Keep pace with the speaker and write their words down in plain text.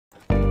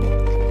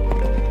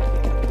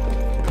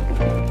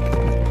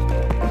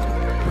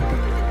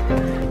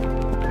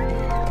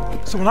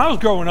So when I was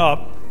growing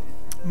up,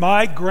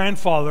 my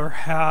grandfather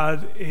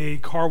had a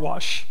car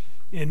wash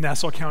in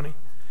Nassau County,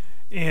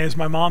 and it's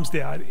my mom's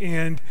dad.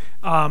 And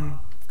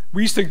I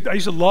used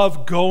to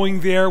love going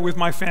there with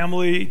my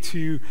family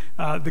to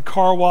the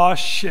car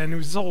wash, and it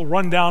was this whole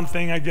rundown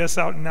thing, I guess,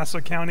 out in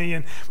Nassau County.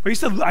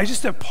 But I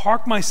used to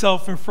park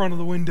myself in front of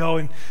the window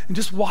and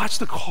just watch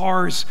the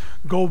cars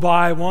go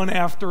by one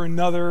after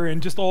another,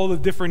 and just all the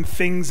different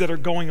things that are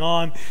going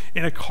on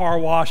in a car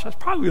wash. I was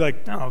probably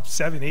like, I don't know,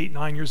 7, 8,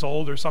 9 years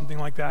old or something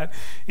like that.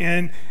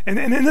 And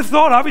then the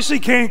thought obviously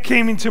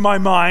came into my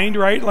mind,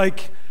 right?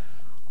 Like,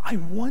 I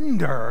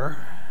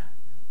wonder,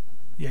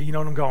 yeah, you know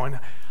what I'm going.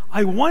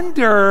 I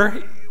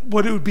wonder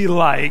what it would be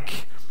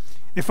like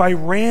if I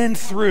ran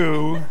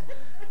through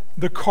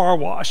the car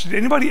wash. Did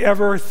anybody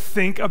ever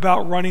think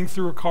about running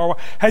through a car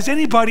wash? Has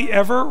anybody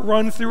ever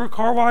run through a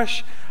car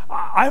wash?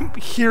 I'm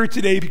here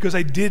today because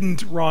I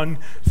didn't run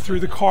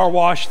through the car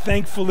wash,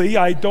 thankfully.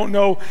 I don't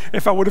know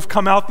if I would have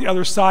come out the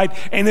other side.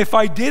 And if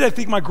I did, I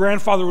think my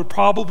grandfather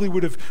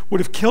would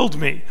have killed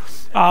me.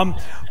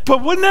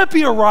 But wouldn't that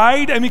be a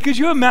ride? I mean, could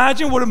you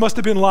imagine what it must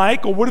have been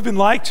like, or would have been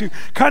like, to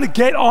kind of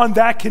get on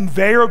that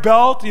conveyor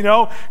belt, you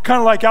know, kind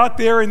of like out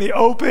there in the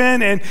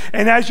open, and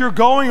as you're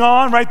going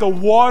on, right, the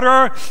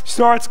water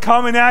starts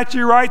coming at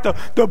you, right?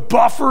 The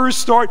buffers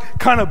start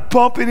kind of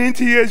bumping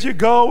into you as you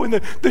go, and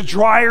the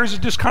dryers are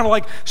just kind of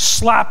like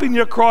slapping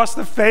you across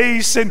the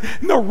face, and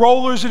the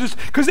rollers are just,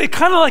 because it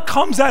kind of like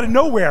comes out of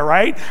nowhere,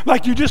 right?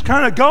 Like you're just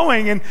kind of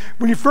going, and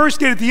when you first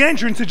get at the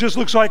entrance, it just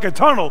looks like a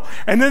tunnel,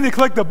 and then they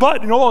click the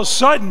button, and all of a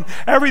sudden,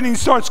 everything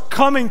starts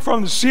coming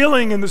from the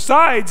ceiling and the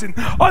sides and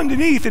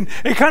underneath, and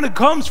it kind of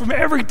comes from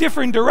every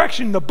different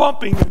direction, the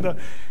bumping and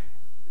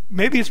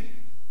maybe it's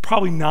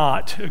probably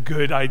not a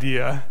good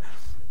idea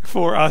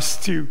for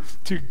us to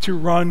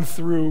run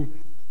through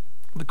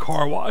the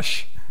car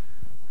wash.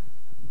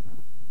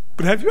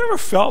 But have you ever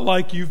felt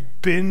like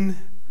you've been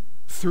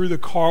through the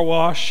car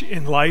wash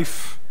in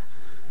life?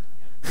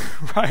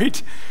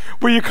 Right?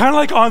 Where you're kind of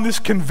like on this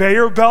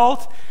conveyor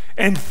belt,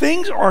 and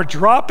things are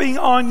dropping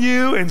on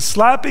you and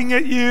slapping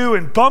at you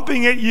and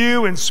bumping at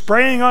you and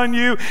spraying on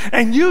you,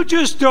 and you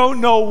just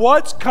don't know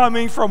what's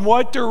coming from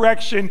what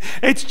direction.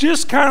 It's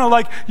just kind of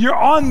like you're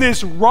on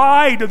this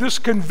ride of this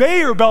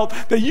conveyor belt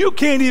that you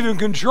can't even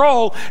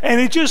control,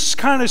 and it just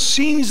kind of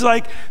seems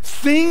like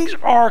things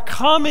are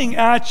coming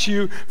at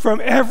you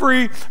from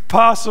every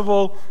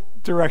possible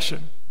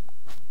direction.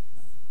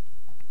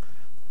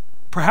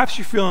 Perhaps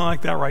you're feeling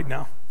like that right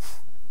now.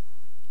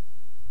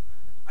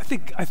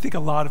 I think a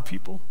lot of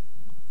people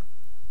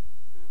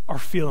are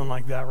feeling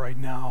like that right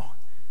now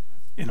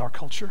in our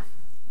culture.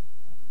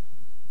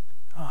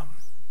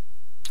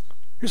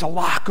 There's a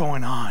lot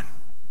going on.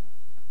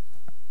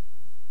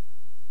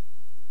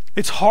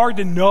 It's hard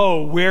to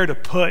know where to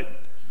put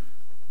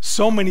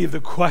so many of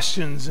the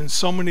questions and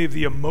so many of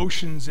the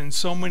emotions and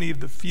so many of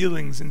the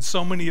feelings and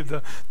so many of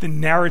the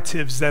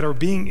narratives that are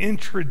being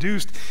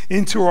introduced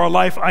into our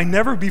life. I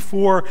never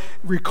before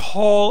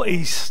recall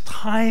a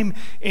time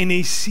in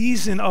a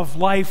season of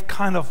life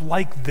kind of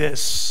like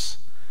this,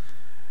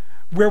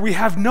 where we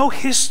have no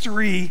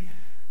history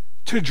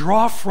to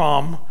draw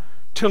from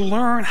to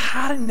learn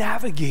how to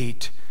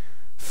navigate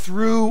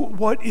through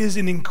what is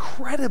an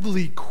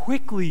incredibly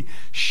quickly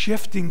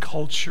shifting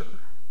culture.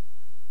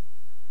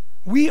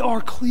 We are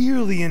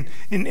clearly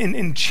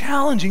in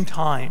challenging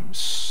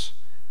times.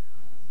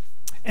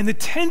 And the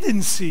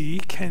tendency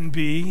can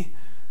be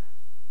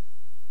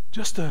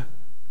just to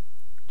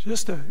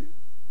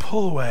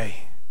pull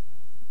away,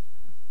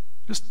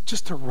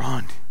 just to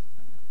run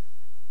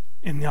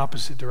in the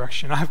opposite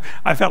direction.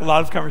 I've had a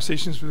lot of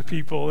conversations with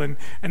people, and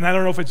I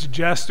don't know if it's a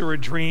jest or a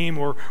dream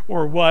or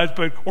what,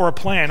 or a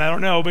plan, I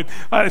don't know,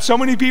 but so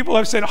many people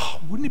have said,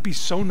 oh, wouldn't it be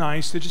so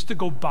nice to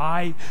go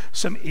buy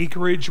some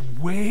acreage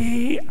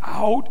way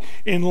out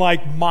in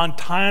like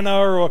Montana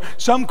or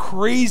some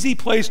crazy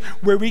place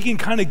where we can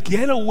kind of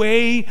get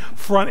away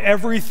from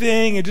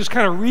everything and just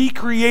kind of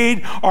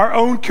recreate our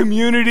own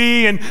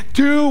community and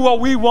do what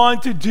we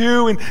want to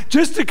do, and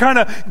just to kind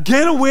of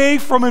get away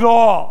from it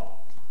all.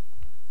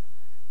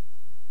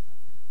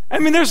 I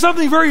mean, there's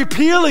something very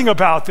appealing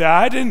about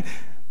that,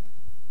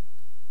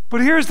 but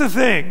here's the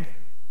thing.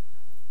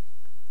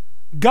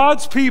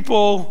 God's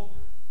people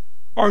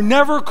are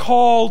never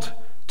called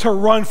to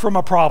run from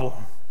a problem.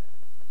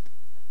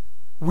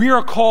 We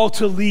are called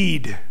to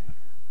lead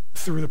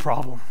through the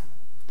problem.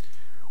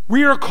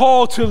 We are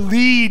called to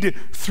lead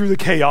through the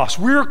chaos.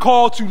 We are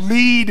called to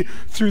lead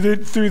through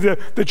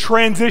the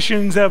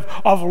transitions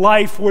of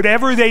life,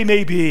 whatever they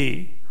may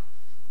be.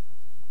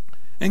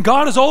 And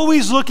God is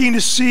always looking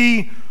to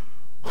see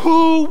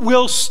who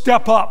will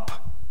step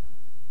up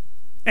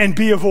and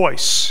be a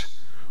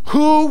voice?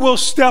 Who will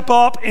step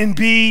up and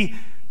be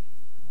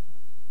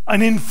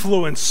an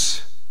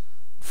influence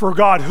for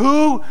God?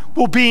 Who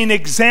will be an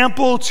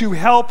example to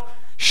help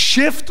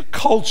shift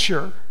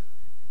culture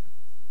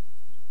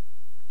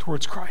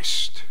towards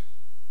Christ?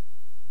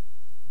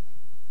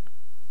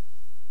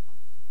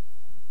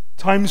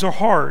 Times are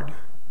hard,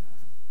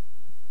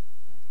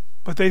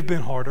 but they've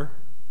been harder.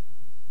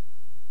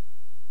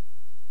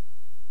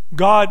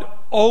 God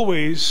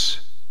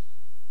always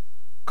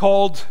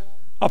called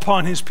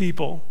upon his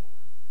people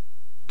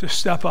to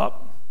step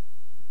up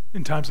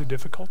in times of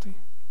difficulty.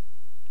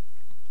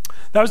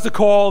 That was the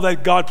call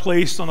that God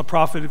placed on the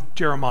prophet of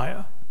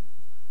Jeremiah.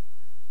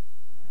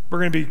 We're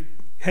going to be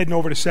heading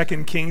over to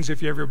 2 Kings.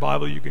 If you have your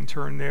Bible, you can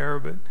turn there.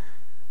 But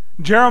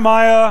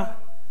Jeremiah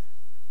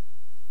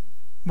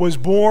was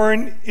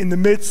born in the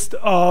midst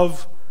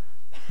of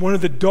one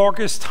of the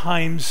darkest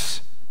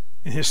times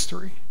in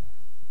history.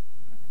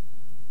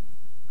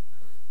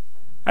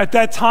 At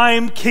that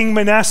time, King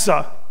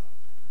Manasseh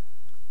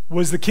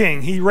was the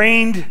king. He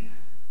reigned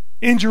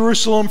in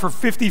Jerusalem for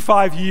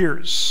 55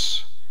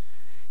 years.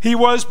 He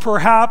was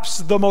perhaps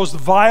the most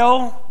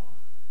vile,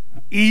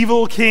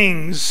 evil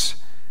kings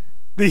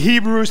the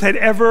Hebrews had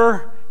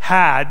ever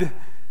had,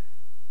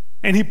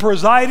 and he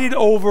presided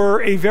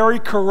over a very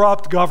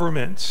corrupt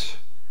government.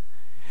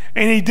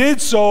 And he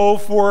did so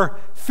for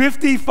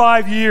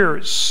 55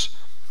 years.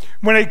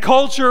 When a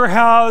culture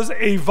has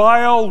a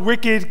vile,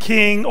 wicked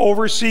king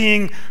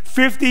overseeing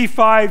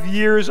 55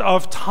 years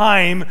of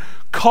time,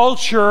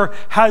 culture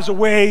has a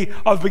way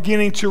of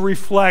beginning to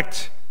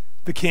reflect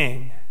the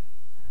king.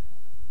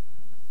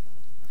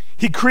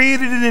 He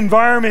created an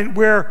environment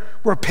where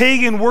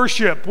pagan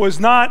worship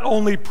was not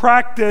only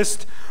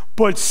practiced,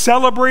 but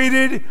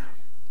celebrated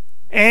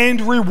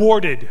and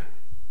rewarded.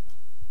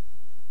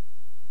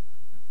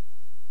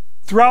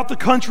 Throughout the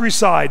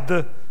countryside,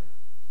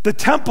 the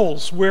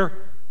temples where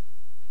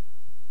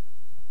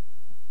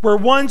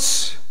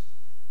once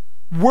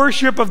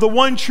worship of the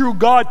one true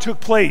God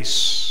took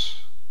place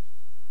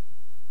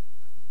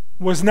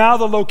was now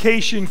the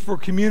location for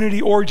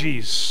community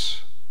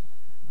orgies,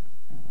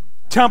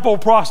 temple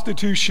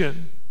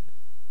prostitution,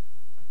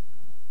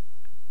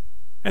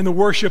 and the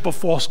worship of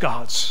false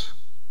gods.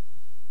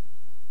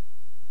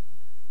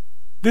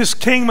 This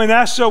King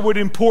Manasseh would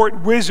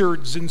import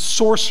wizards and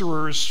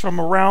sorcerers from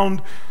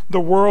around the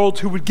world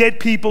who would get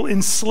people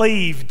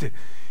enslaved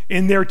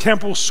in their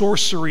temple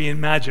sorcery and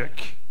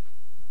magic.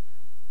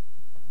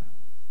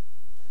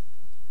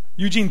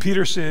 Eugene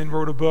Peterson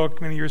wrote a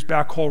book many years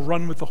back called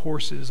Run with the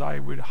Horses. I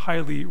would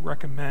highly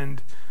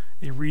recommend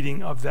a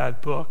reading of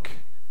that book.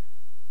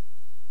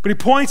 But he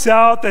points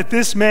out that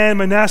this man,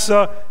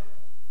 Manasseh,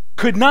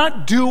 could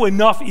not do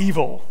enough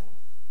evil.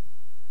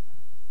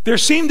 There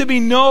seemed to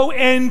be no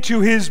end to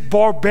his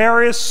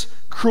barbarous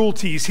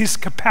cruelties. His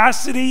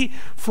capacity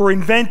for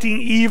inventing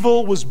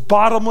evil was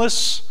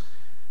bottomless,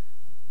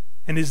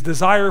 and his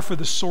desire for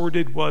the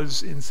sordid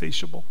was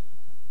insatiable.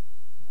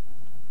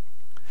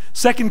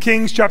 2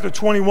 Kings chapter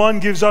 21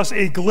 gives us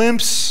a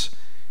glimpse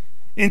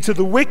into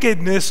the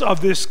wickedness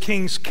of this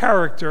king's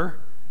character.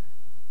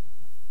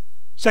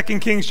 2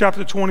 Kings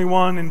chapter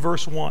 21 and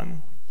verse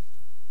 1.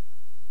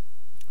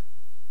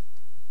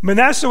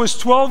 Manasseh was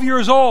 12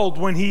 years old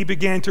when he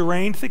began to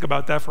reign. Think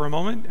about that for a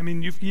moment. I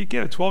mean, you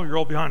get a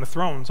 12-year-old behind a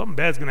throne, something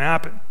bad's going to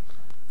happen,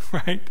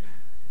 right?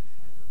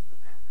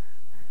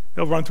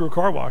 He'll run through a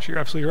car wash. You're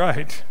absolutely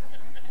right.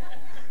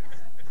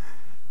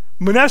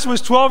 Manasseh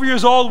was 12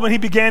 years old when he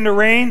began to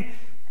reign,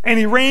 and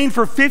he reigned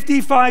for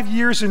 55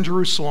 years in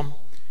Jerusalem.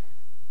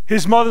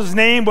 His mother's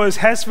name was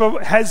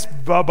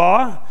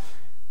Hezbollah,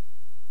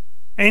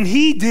 and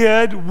he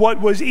did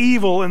what was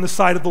evil in the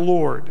sight of the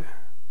Lord,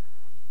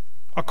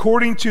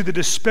 according to the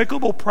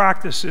despicable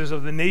practices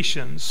of the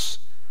nations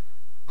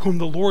whom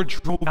the Lord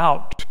drove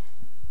out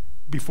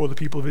before the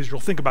people of Israel.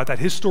 Think about that.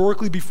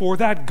 Historically, before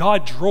that,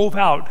 God drove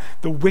out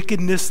the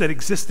wickedness that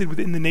existed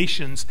within the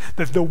nations,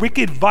 the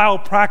wicked, vile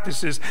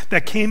practices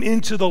that came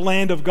into the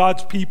land of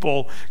God's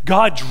people.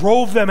 God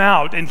drove them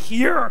out. And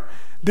here,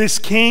 this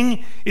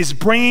king is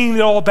bringing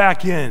it all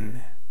back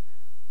in.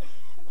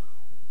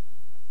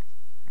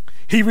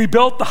 He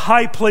rebuilt the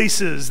high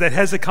places that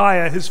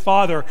Hezekiah, his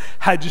father,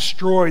 had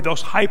destroyed,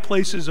 those high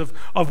places of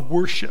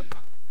worship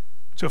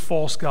to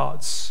false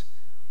gods.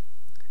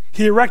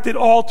 He erected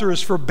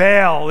altars for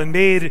Baal and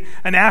made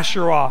an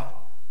Asherah,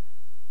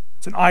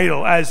 it's an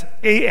idol, as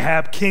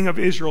Ahab, king of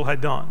Israel,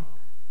 had done.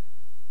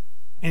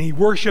 And he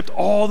worshiped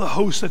all the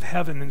hosts of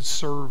heaven and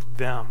served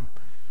them.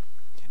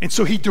 And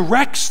so he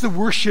directs the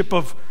worship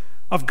of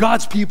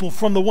God's people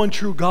from the one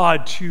true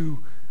God to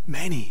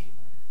many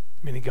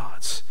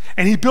gods.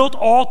 And he built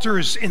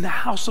altars in the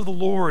house of the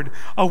Lord,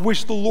 of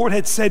which the Lord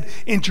had said,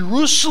 "In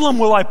Jerusalem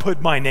will I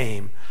put my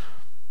name."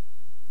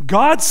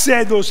 God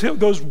said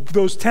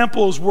those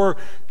temples were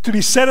to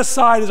be set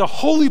aside as a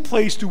holy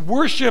place to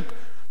worship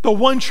the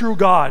one true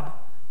God.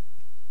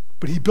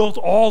 But he built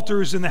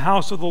altars in the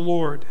house of the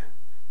Lord.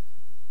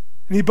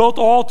 And he built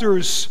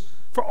altars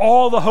for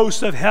all the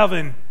hosts of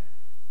heaven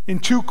in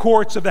 2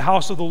 courts of the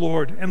house of the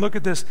Lord. And look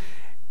at this.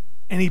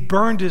 And he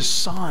burned his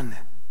son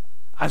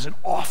as an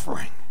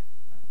offering.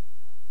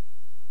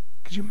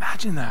 Could you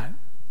imagine that?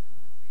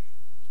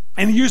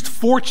 And he used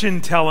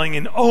fortune telling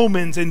and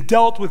omens and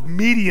dealt with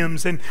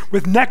mediums and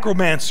with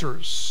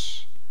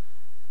necromancers.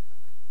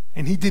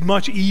 And he did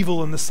much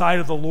evil in the sight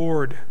of the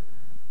Lord,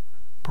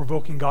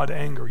 provoking God to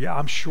anger. Yeah,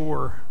 I'm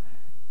sure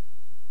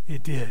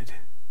it did.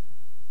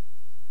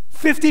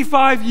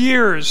 55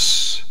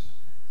 years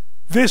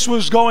this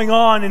was going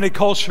on in a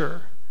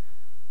culture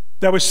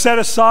that was set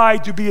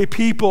aside to be a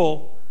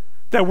people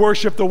that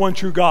worship the one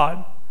true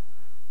God.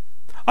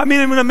 I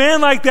mean, when a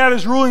man like that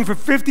is ruling for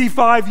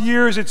 55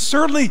 years, it's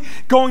certainly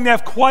going to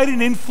have quite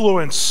an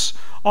influence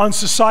on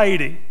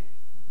society.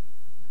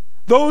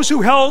 Those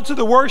who held to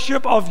the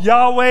worship of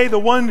Yahweh, the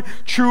one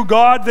true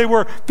God, they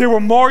were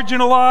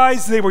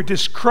marginalized, they were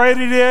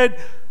discredited.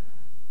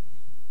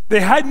 They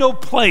had no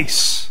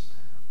place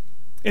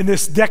in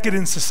this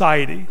decadent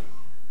society.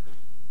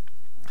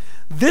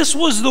 This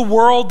was the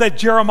world that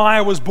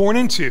Jeremiah was born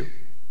into.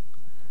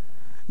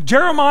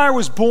 Jeremiah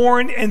was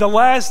born in the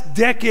last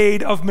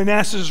decade of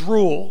Manasseh's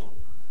rule.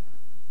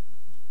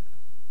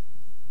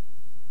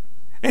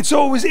 And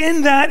so it was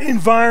in that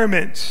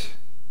environment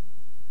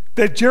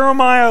that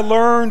Jeremiah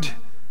learned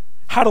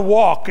how to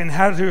walk and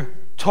how to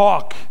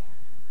talk,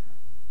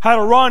 how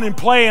to run and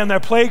play on their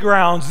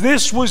playgrounds.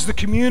 This was the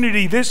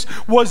community. This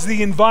was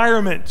the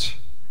environment.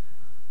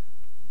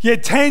 He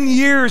had 10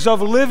 years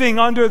of living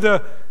under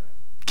the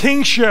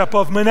kingship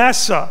of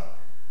Manasseh.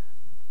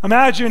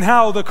 Imagine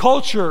how the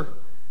culture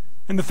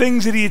and the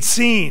things that he had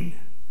seen.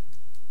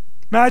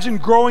 Imagine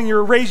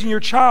raising your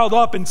child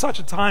up in such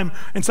a time,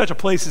 in such a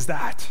place as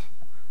that.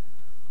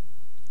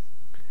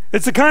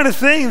 It's the kind of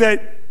thing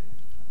that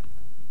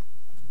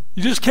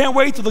you just can't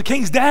wait till the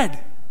king's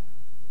dead.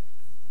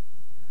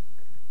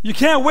 You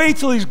can't wait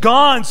till he's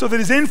gone so that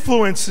his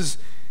influence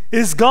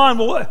is gone.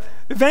 Well,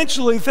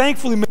 eventually,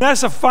 thankfully,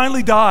 Manasseh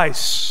finally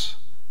dies.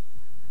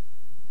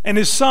 And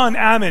his son,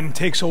 Amon,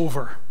 takes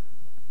over.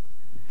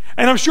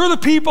 And I'm sure the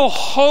people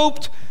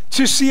hoped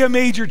to see a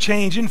major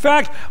change. In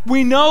fact,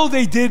 we know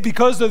they did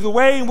because of the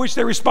way in which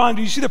they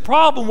responded. You see, the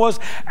problem was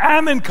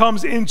Amon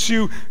comes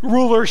into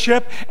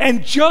rulership,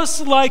 and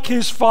just like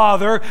his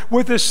father,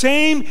 with the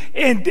same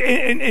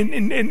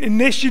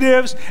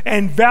initiatives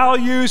and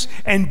values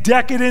and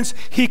decadence,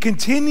 he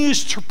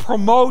continues to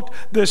promote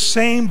the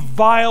same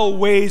vile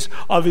ways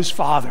of his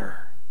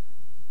father.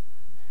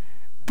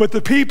 But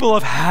the people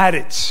have had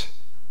it.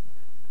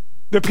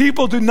 The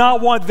people do not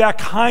want that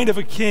kind of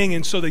a king,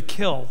 and so they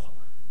kill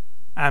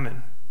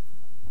Amon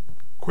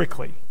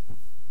quickly.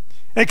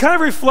 And it kind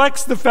of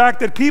reflects the fact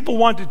that people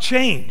want to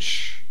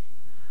change.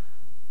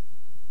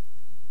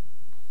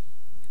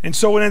 And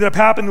so what ended up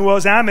happening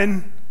was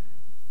Amon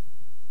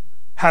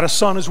had a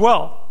son as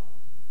well,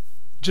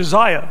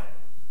 Josiah.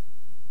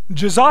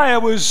 Josiah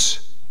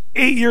was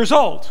 8 years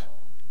old,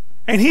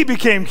 and he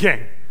became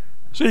king.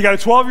 So you got a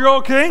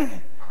 12-year-old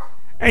king,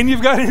 and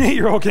you've got an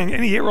 8-year-old king.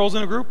 Any 8-year-olds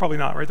in a group? Probably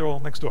not, right? They're all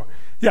next door.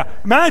 Yeah,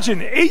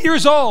 imagine 8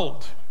 years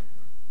old,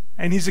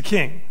 and he's a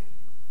king.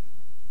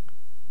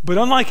 But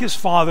unlike his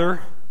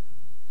father,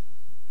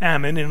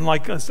 Amon, and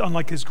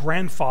unlike his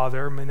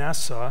grandfather,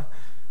 Manasseh,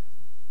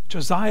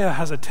 Josiah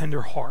has a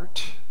tender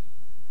heart.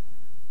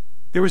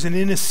 There was an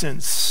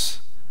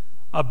innocence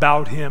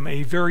about him,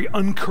 a very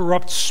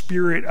uncorrupt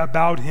spirit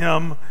about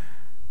him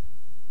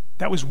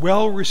that was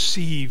well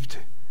received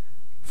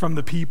from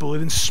the people.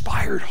 It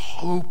inspired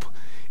hope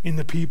in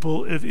the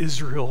people of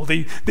Israel.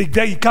 They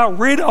got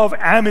rid of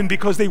Amon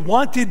because they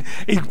wanted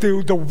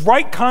the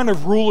right kind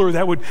of ruler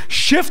that would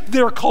shift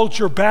their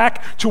culture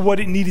back to what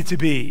it needed to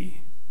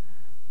be.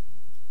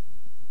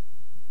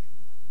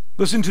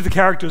 Listen to the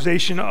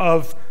characterization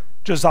of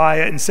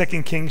Josiah in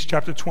 2 Kings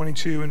chapter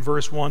 22 and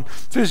verse 1. It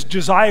says,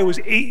 Josiah was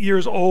 8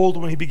 years old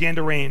when he began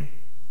to reign,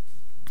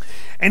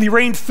 and he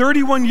reigned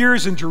 31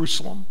 years in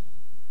Jerusalem.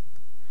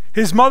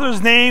 His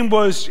mother's name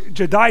was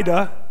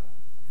Jedidah.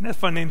 Isn't that a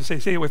fun name to say?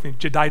 Say it with me,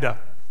 Jedidah.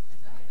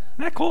 Isn't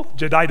that cool?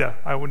 Jedidah.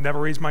 I would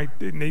never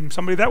name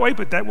somebody that way,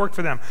 but that worked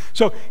for them.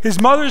 So his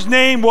mother's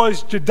name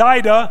was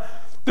Jedidah,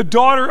 the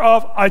daughter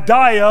of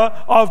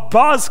Adiah of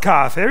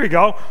Bozkath. There you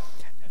go.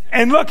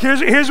 And look,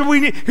 here's what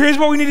we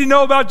need to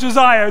know about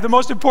Josiah. The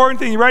most important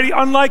thing. You ready?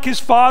 Unlike his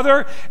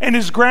father and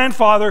his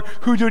grandfather,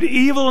 who did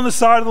evil in the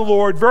sight of the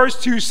Lord, verse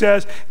 2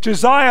 says,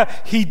 Josiah,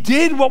 he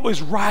did what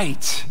was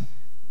right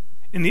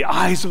in the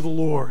eyes of the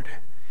Lord.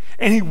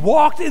 And he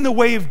walked in the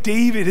way of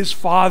David, his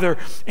father,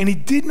 and he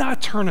did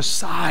not turn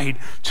aside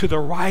to the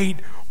right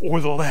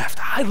or the left.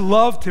 I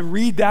love to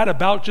read that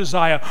about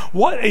Josiah.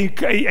 What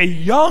a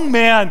young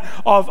man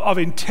of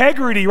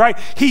integrity, right?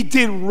 He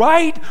did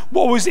right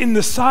what was in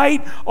the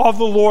sight of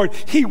the Lord.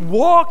 He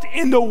walked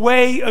in the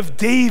way of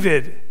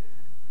David.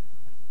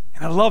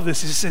 And I love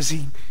this. It says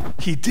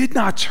he did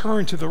not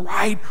turn to the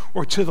right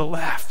or to the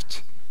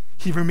left.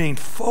 He remained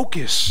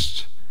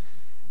focused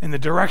in the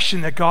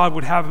direction that God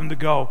would have him to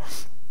go.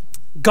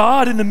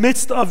 God, in the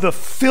midst of the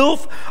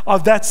filth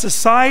of that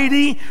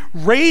society,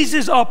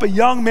 raises up a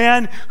young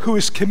man who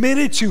is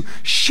committed to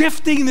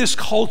shifting this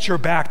culture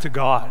back to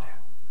God.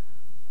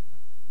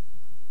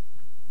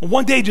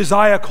 One day,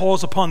 Josiah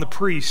calls upon the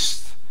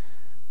priests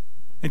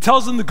and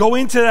tells them to go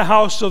into the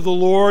house of the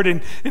Lord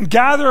and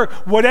gather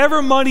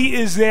whatever money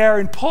is there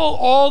and pull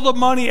all the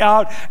money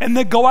out and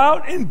then go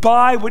out and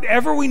buy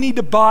whatever we need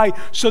to buy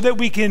so that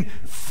we can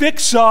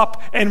fix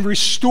up and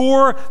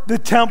restore the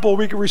temple.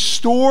 We can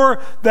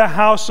restore the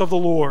house of the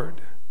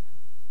Lord.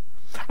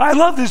 I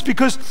love this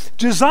because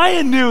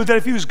Josiah knew that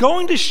if he was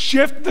going to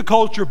shift the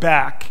culture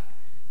back,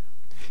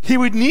 he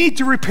would need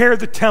to repair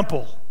the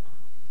temple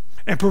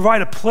and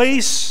provide a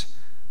place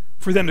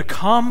for them to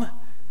come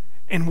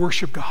and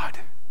worship God.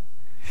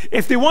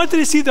 If they wanted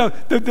to see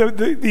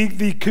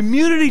the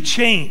community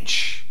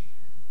change,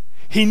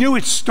 he knew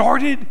it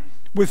started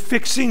with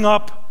fixing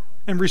up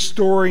and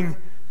restoring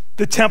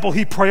the temple.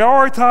 He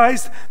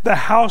prioritized the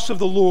house of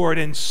the Lord,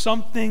 and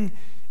something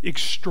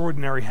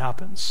extraordinary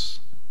happens.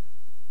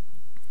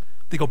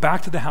 They go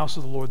back to the house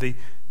of the Lord. They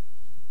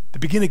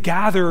begin to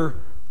gather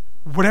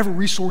whatever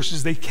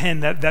resources they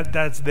can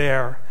that's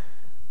there.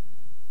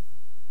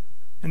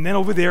 And then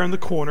over there in the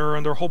corner,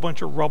 under a whole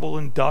bunch of rubble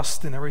and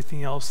dust and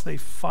everything else, they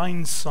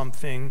find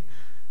something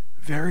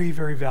very,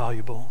 very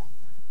valuable.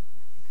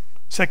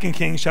 2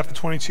 Kings chapter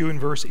 22 and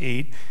verse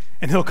 8.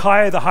 And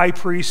Hilkiah the high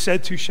priest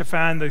said to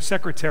Shaphan the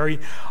secretary,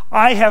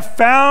 I have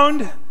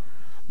found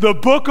the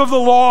book of the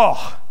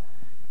law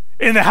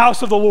in the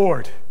house of the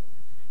Lord.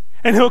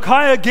 And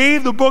Hilkiah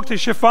gave the book to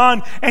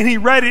Shaphan, and he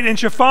read it. And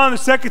Shaphan the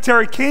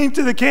secretary came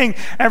to the king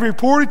and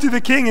reported to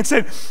the king and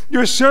said,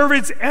 your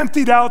servants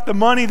emptied out the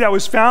money that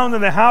was found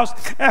in the house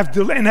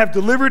and have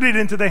delivered it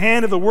into the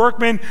hand of the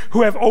workmen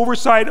who have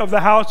oversight of the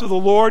house of the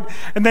Lord.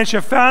 And then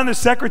Shaphan the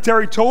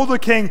secretary told the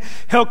king,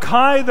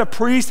 Hilkiah the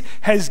priest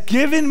has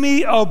given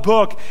me a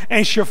book.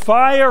 And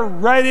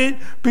Shaphan read it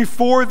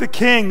before the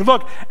king.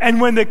 Look, and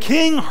when the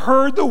king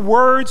heard the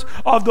words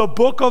of the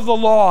book of the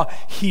law,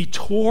 he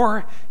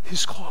tore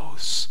his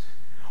clothes.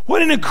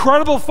 What an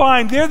incredible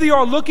find. There they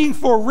are looking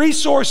for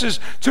resources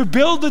to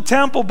build the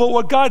temple, but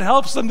what God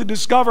helps them to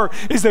discover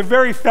is the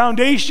very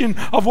foundation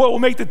of what will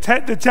make the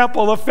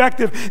temple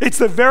effective. It's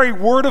the very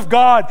Word of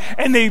God.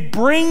 And they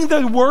bring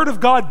the Word of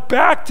God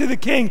back to the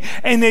king,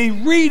 and they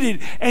read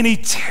it, and he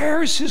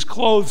tears his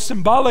clothes,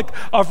 symbolic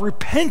of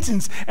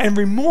repentance and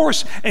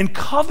remorse and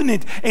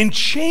covenant and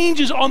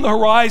changes on the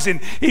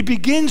horizon. He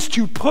begins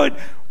to put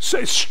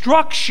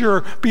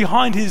structure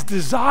behind his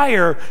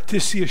desire to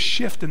see a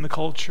shift in the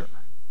culture.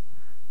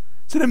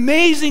 It's an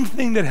amazing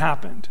thing that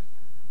happened.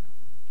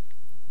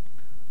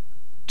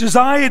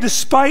 Josiah,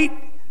 despite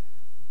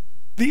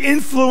the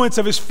influence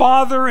of his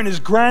father and his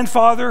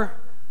grandfather,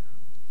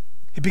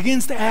 he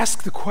begins to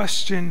ask the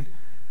question,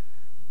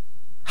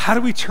 how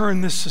do we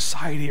turn this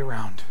society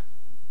around?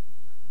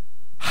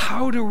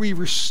 How do we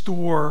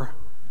restore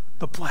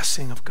the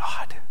blessing of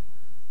God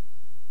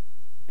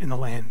in the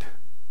land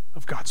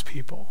of God's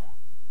people?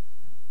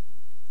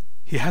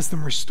 He has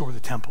them restore the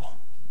temple,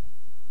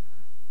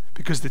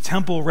 because the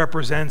temple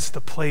represents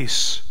the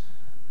place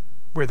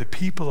where the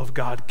people of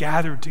God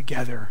gathered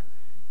together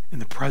in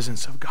the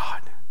presence of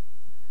God.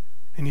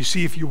 And you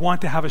see, if you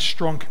want to have a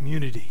strong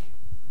community,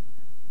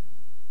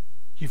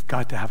 you've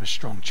got to have a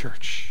strong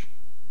church.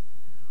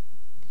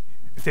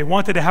 If they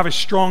wanted to have a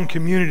strong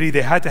community,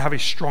 they had to have a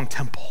strong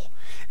temple.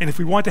 And if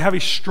we want to have a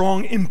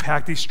strong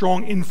impact, a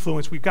strong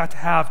influence, we've got to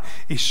have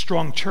a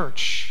strong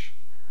church.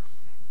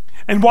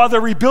 And while they're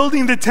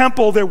rebuilding the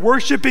temple, they're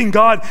worshiping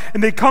God,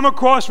 and they come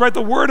across,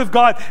 the Word of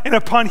God, and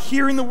upon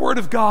hearing the Word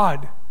of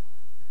God,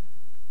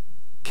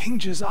 King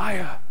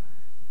Josiah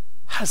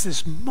has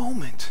this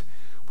moment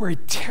where he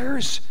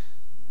tears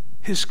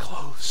his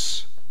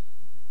clothes,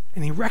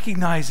 and he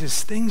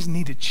recognizes things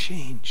need to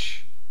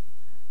change.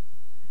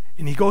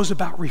 And he goes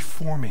about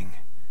reforming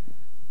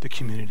the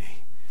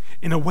community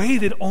in a way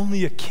that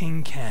only a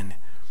king can,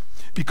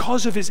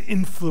 because of his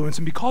influence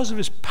and because of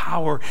his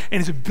power and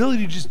his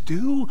ability to just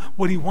do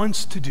what he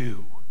wants to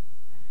do.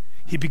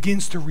 He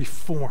begins to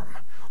reform.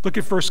 Look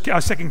at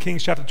 2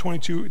 Kings chapter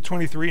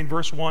 23 and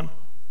verse 1.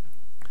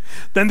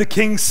 Then the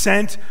king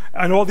sent,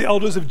 and all the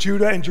elders of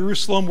Judah and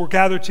Jerusalem were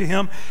gathered to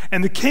him,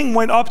 and the king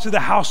went up to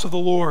the house of the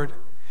Lord.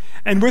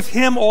 And with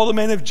him all the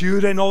men of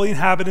Judah and all the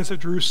inhabitants of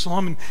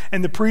Jerusalem,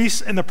 and the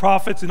priests and the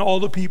prophets and all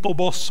the people,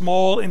 both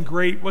small and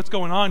great. What's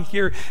going on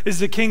here is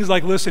the king's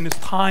like, listen, it's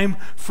time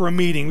for a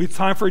meeting. It's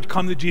time for a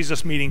come to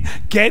Jesus meeting.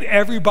 Get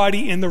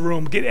everybody in the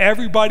room. Get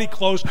everybody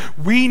close.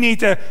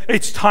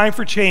 It's time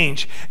for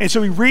change. And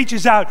so he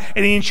reaches out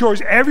and he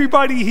ensures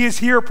everybody he is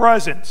here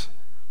present.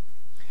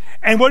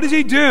 And what does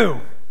he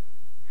do?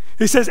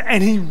 He says,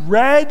 and he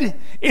read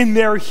in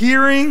their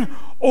hearing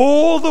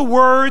all the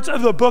words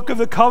of the book of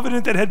the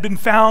covenant that had been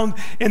found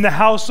in the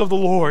house of the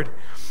Lord.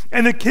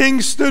 And the king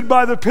stood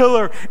by the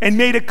pillar and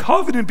made a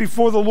covenant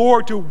before the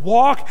Lord to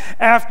walk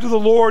after the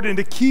Lord and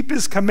to keep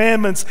his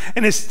commandments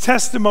and his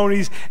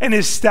testimonies and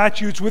his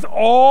statutes with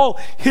all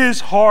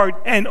his heart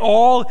and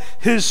all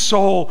his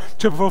soul,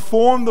 to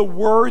perform the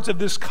words of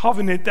this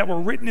covenant that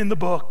were written in the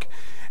book.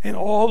 And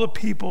all the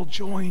people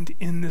joined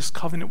in this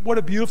covenant. What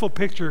a beautiful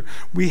picture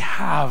we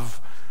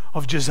have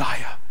of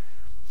Josiah.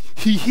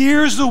 He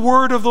hears the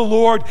word of the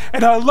Lord,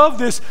 and I love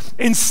this.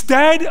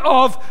 Instead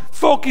of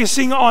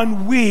focusing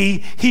on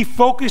we, he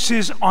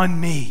focuses on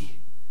me.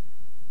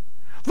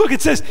 Look,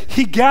 it says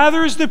he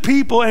gathers the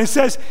people, and it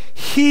says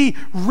he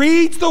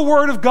reads the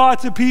word of God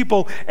to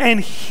people, and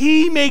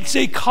he makes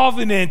a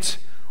covenant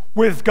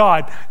with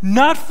God.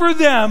 Not for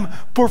them,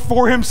 but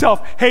for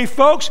himself. Hey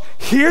folks,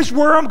 here's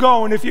where I'm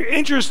going. If you're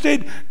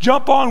interested,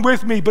 jump on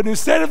with me. But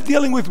instead of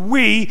dealing with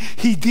we,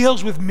 he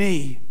deals with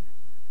me.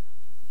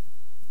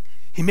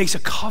 He makes a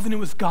covenant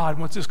with God.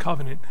 What's his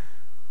covenant?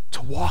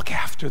 To walk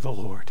after the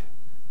Lord.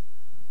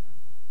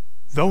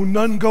 Though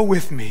none go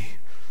with me,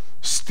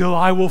 still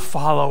I will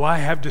follow. I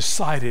have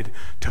decided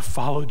to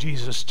follow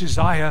Jesus.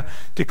 Josiah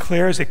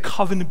declares a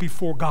covenant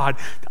before God.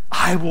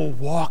 I will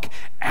walk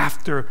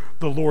after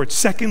the Lord.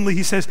 Secondly,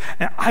 he says,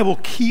 and I will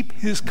keep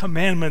his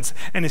commandments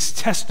and his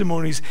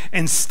testimonies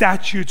and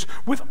statutes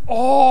with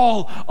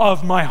all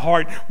of my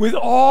heart, with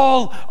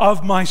all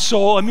of my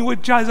soul. I mean,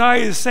 what Josiah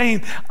is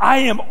saying, I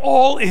am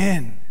all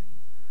in.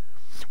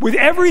 With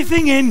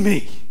everything in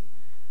me,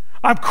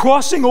 I'm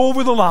crossing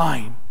over the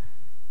line.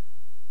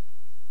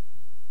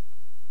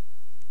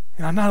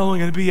 And I'm not only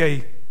going to be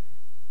a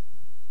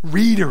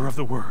reader of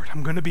the word,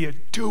 I'm going to be a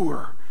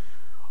doer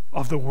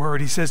of the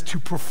word. He says to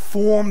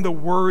perform the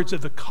words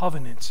of the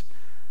covenant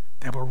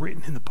that were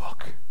written in the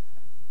book.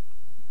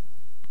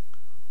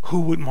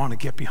 Who wouldn't want to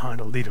get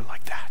behind a leader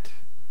like that?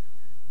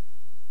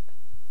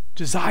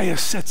 Josiah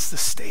sets the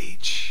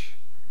stage.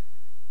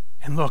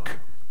 And look,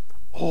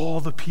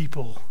 all the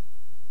people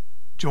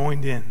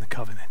joined in the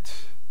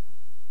covenant.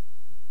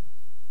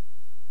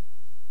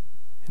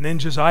 And then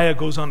Josiah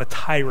goes on a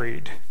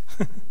tirade,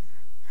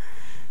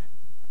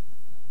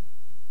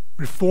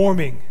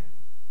 reforming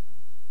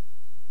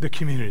the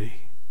community,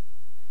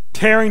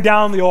 tearing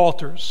down the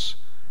altars,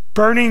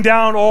 burning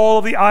down all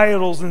of the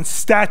idols and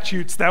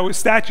statues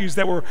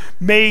that were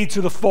made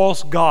to the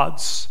false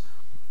gods.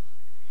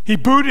 He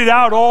booted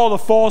out all the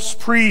false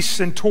priests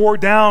and tore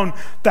down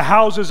the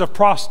houses of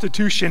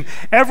prostitution.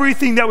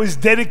 Everything that was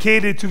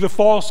dedicated to the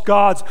false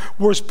gods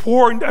was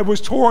torn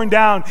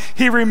down.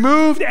 He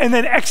removed and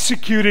then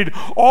executed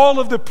all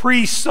of the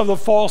priests of the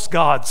false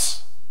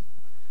gods.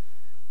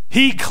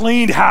 He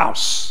cleaned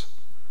house.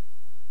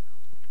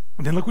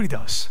 And then look what he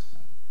does.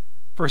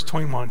 Verse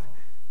 21.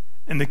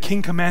 And the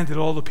king commanded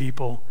all the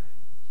people,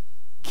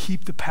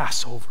 keep the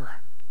Passover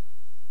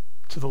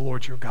to the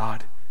Lord your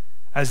God,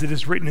 as it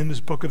is written in this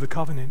book of the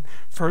covenant.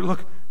 For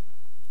look,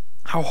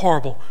 how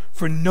horrible.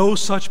 For no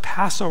such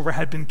Passover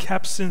had been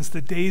kept since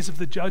the days of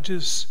the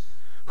judges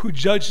who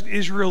judged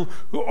Israel,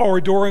 or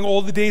during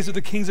all the days of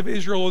the kings of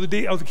Israel, or the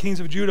day of the kings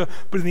of Judah.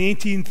 But in the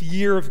 18th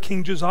year of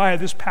King Josiah,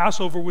 this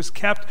Passover was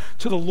kept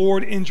to the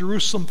Lord in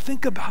Jerusalem.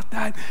 Think about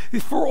that.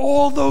 For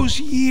all those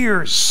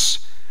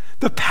years,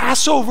 the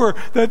Passover,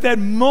 that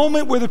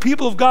moment where the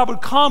people of God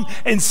would come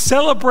and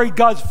celebrate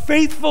God's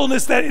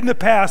faithfulness that in the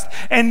past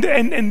and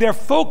their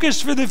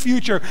focus for the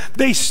future,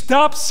 they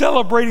stopped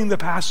celebrating the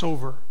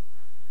Passover.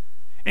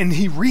 And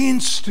he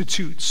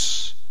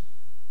reinstitutes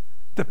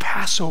the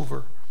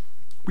Passover.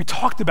 We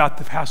talked about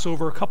the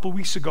Passover a couple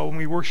weeks ago when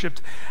we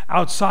worshiped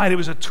outside. It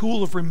was a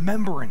tool of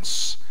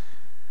remembrance,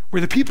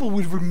 where the people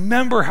would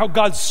remember how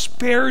God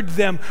spared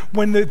them.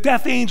 When the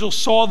death angel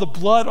saw the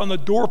blood on the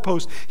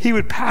doorpost, he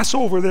would pass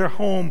over their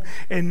home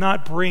and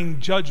not bring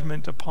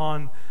judgment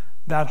upon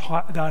that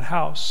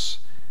house.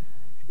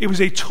 It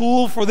was a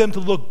tool for them to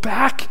look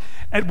back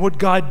at what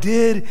God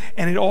did,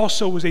 and it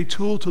also was a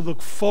tool to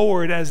look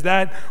forward, as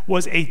that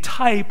was a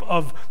type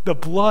of the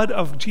blood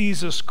of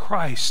Jesus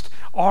Christ,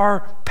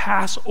 our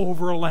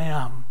Passover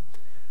lamb,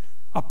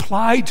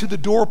 applied to the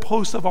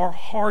doorpost of our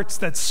hearts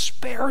that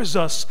spares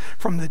us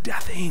from the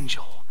death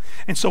angel.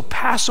 And so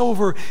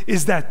Passover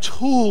is that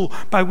tool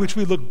by which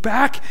we look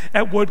back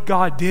at what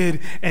God did,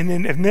 and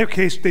then in their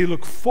case, they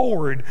look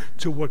forward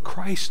to what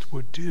Christ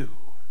would do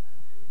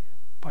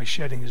by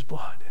shedding his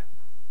blood.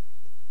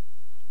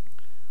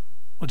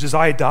 Well,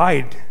 Josiah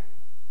died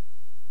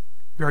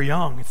very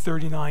young, at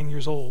 39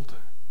 years old.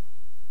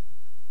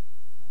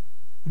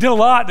 Did a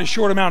lot in a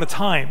short amount of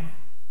time.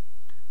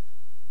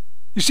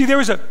 You see, there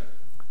was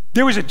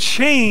a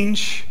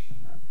change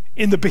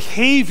in the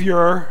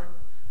behavior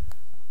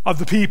of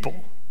the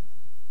people.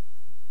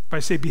 If I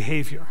say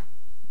behavior,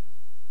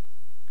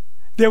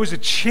 there was a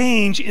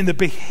change in the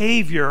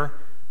behavior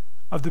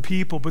of the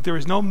people, but there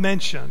is no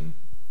mention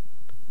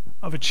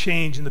of a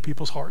change in the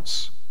people's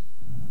hearts.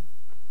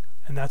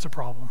 And that's a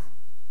problem.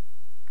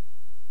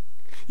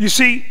 You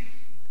see,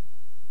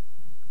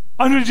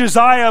 under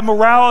Josiah,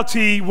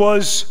 morality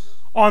was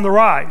on the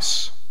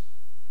rise.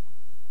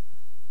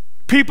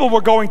 People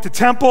were going to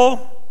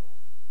temple.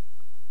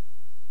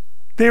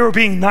 They were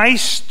being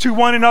nice to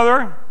one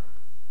another.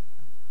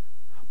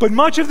 But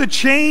much of the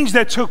change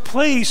that took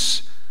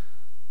place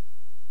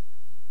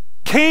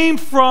came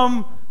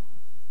from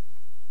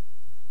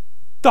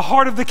the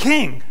heart of the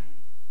king,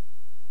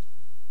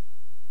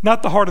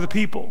 not the heart of the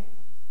people.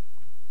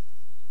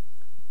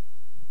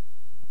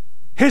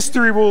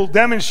 History will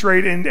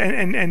demonstrate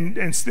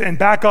and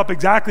back up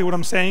exactly what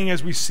I'm saying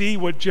as we see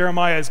what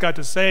Jeremiah has got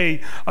to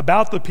say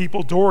about the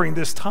people during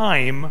this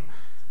time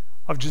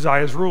of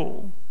Josiah's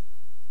rule.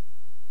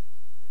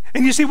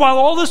 And you see, while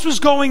all this was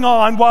going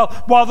on,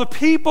 while the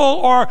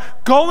people are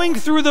going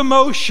through the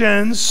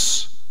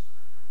motions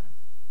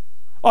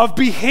of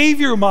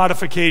behavior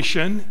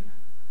modification,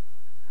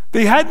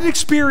 They hadn't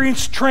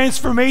experienced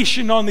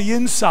transformation on the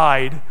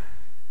inside.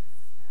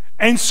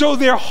 And so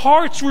their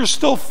hearts were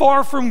still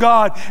far from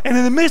God. And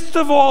in the midst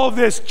of all of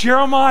this,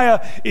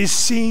 Jeremiah is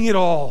seeing it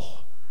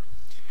all.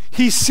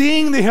 He's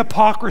seeing the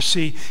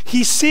hypocrisy.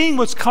 He's seeing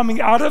what's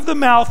coming out of the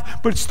mouth,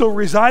 but still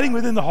residing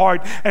within the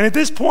heart. And at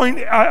this point,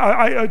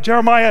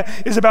 Jeremiah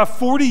is about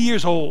 40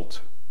 years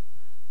old.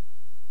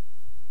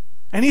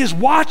 And he is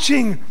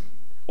watching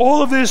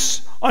all of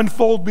this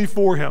unfold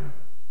before him.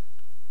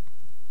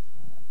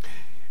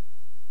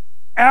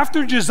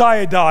 After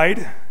Josiah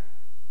died,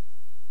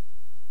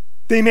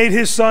 they made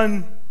his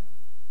son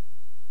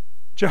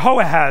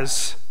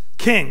Jehoahaz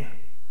king.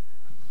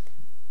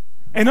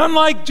 And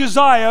unlike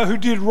Josiah, who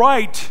did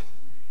right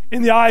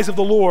in the eyes of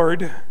the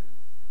Lord,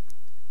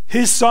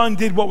 his son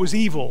did what was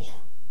evil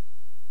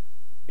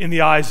in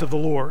the eyes of the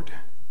Lord.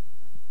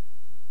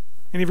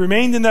 And he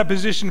remained in that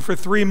position for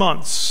 3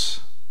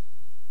 months.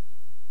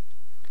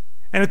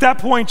 And at that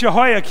point,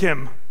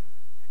 Jehoiakim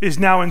is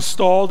now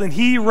installed, and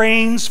he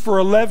reigns for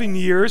 11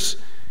 years.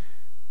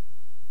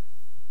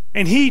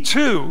 And he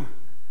too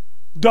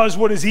does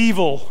what is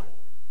evil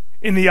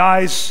in the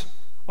eyes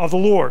of the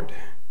Lord.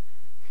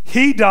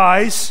 He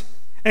dies,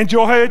 and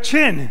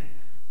Jehoiachin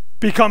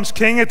becomes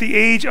king at the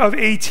age of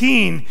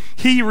 18.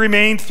 He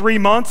remained 3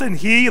 months, and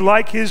he,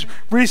 like his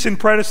recent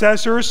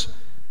predecessors,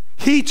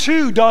 he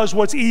too does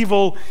what's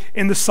evil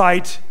in the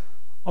sight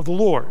of the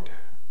Lord.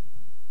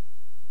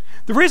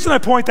 The reason I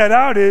point that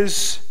out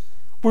is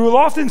we will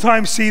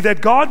oftentimes see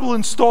that God will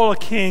install a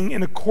king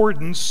in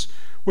accordance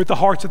with the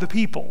hearts of the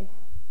people.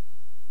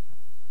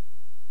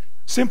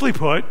 Simply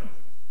put,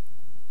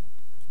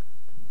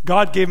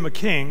 God gave him a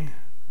king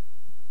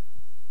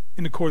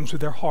in accordance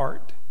with their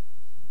heart.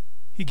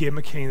 He gave them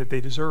a king that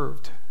they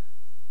deserved.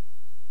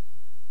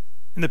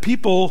 And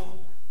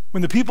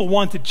when the people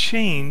wanted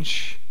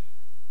change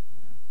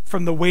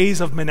from the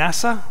ways of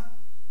Manasseh,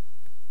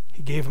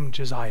 he gave them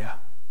Josiah.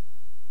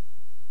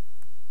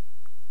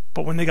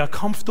 But when they got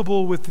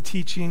comfortable with the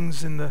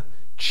teachings and the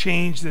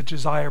change that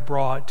Josiah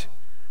brought,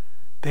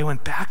 they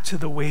went back to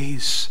the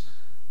ways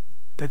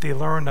that they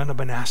learned under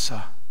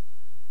Manasseh.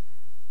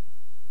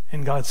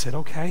 And God said,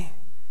 okay,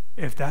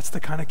 if that's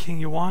the kind of king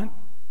you want,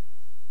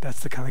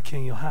 that's the kind of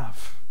king you'll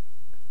have.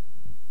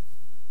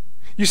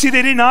 You see,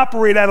 they didn't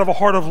operate out of a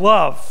heart of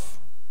love,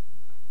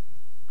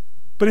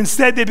 but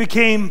instead they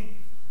became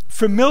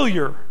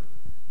familiar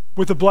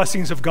with the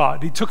blessings of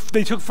God.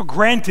 They took for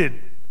granted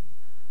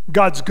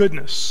God's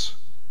goodness.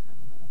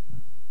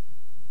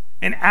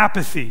 And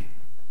apathy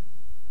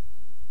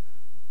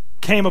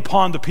came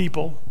upon the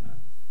people,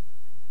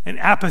 and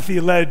apathy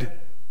led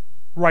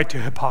right to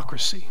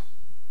hypocrisy,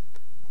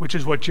 which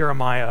is what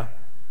Jeremiah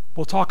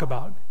will talk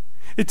about.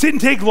 It didn't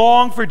take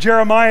long for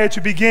Jeremiah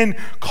to begin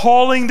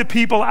calling the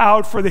people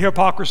out for the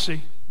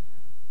hypocrisy.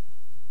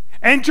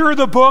 Enter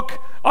the book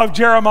of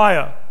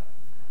Jeremiah,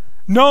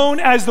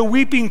 known as the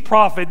weeping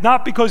prophet,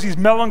 not because he's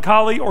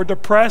melancholy or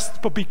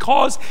depressed, but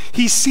because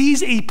he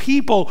sees a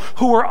people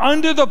who are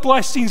under the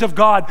blessings of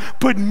God,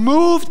 but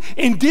moved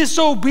in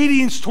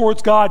disobedience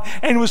towards God,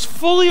 and was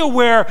fully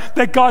aware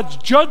that God's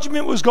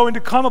judgment was going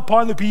to come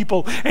upon the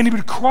people. And he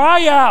would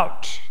cry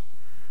out,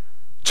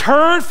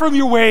 turn from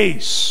your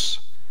ways.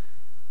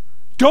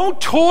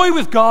 Don't toy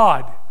with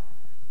God.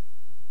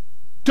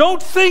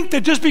 Don't think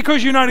that just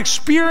because you're not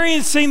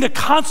experiencing the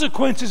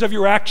consequences of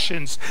your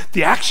actions,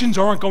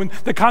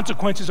 the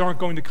consequences aren't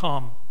going to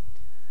come.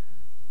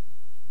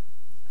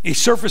 A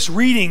surface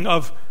reading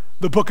of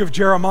the book of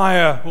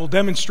Jeremiah will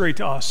demonstrate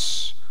to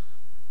us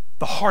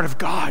the heart of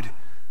God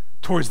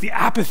towards the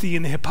apathy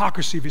and the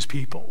hypocrisy of his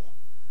people.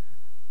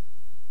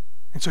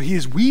 And so he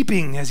is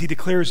weeping as he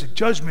declares that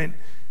judgment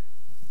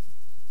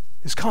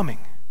is coming.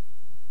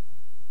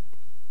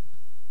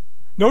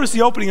 Notice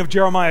the opening of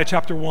Jeremiah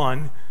chapter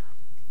 1.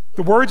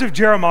 The words of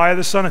Jeremiah,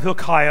 the son of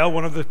Hilkiah,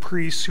 one of the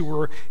priests who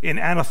were in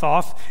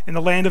Anathoth, in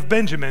the land of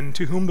Benjamin,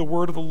 to whom the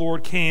word of the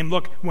Lord came.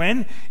 Look,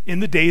 when? In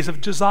the days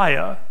of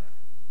Josiah.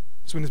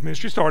 That's when his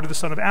ministry started, the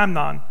son of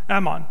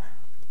Ammon,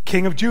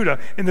 king of Judah,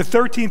 in the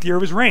 13th year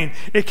of his reign.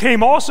 It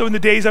came also in the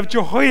days of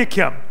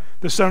Jehoiakim,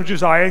 the son of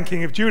Josiah and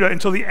king of Judah,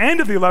 until the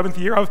end of the 11th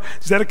year of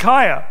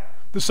Zedekiah,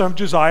 the son of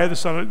Josiah, the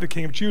son of the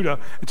king of Judah,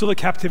 until the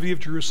captivity of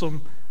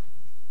Jerusalem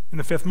in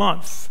the 5th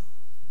month.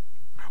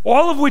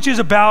 All of which is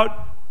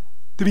about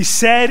to be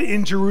said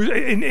in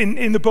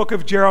the book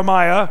of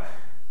Jeremiah.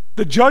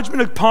 The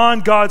judgment upon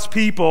God's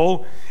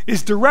people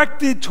is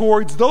directed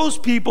towards those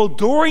people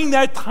during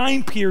that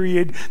time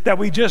period that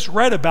we just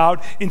read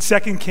about in 2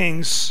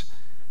 Kings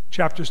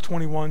chapters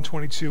 21,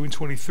 22, and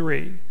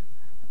 23.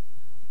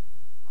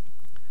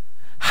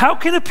 How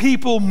can a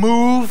people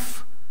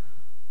move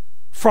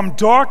from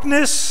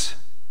darkness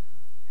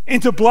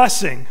into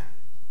blessing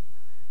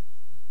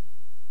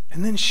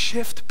and then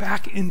shift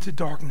back into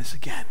darkness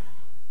again?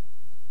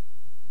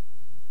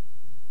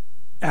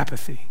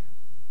 Apathy.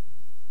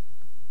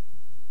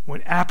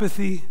 When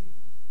apathy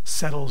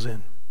settles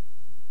in,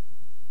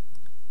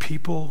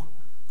 people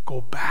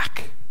go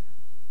back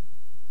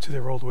to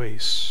their old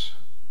ways.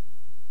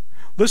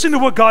 Listen to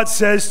what God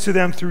says to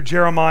them through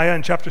Jeremiah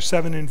in chapter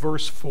 7 and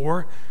verse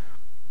 4.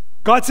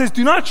 God says,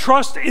 do not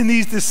trust in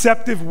these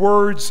deceptive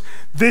words.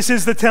 This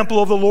is the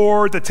temple of the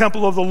Lord, the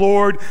temple of the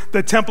Lord,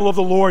 the temple of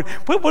the Lord.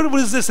 What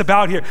is this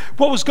about here?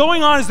 What was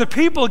going on is the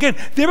people, again,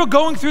 they were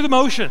going through the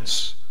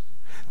motions.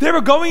 They were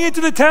going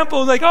into the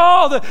temple like,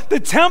 oh, the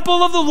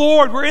temple of the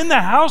Lord. We're in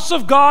the house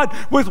of God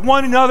with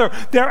one another.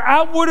 Their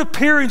outward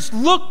appearance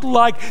looked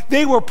like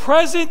they were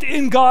present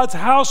in God's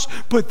house,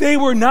 but they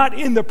were not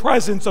in the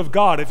presence of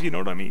God, if you know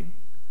what I mean.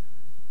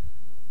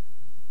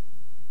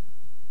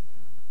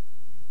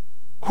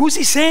 Who's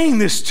he saying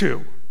this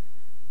to?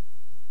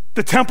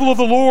 The temple of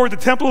the Lord, the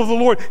temple of the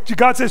Lord.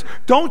 God says,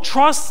 don't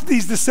trust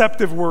these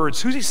deceptive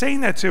words. Who's he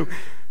saying that to?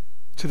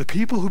 To the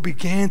people who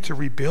began to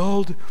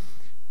rebuild,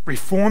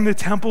 reform the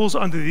temples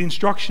under the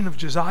instruction of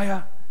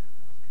Josiah.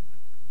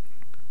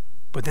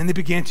 But then they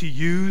began to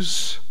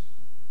use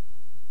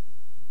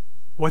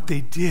what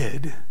they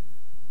did,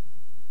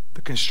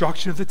 the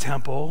construction of the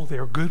temple,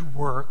 their good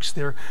works,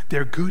 their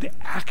good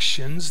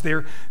actions,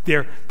 their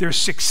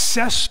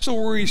success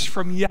stories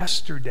from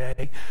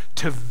yesterday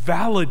to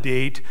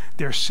validate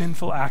their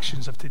sinful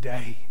actions of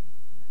today.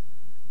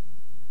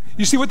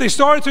 You see, what they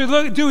started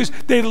to do is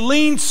they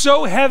leaned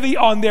so heavy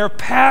on their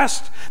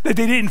past that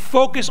they didn't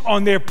focus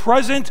on their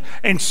present,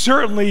 and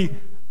certainly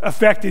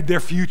affected their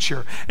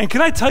future. And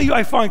can I tell you,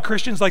 I find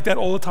Christians like that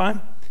all the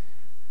time.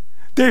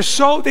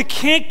 They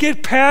can't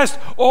get past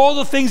all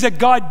the things that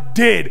God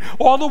did,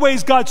 all the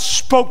ways God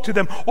spoke to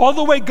them, all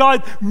the way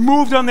God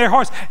moved on their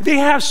hearts. They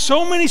have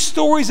so many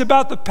stories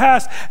about the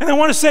past, and I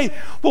want to say,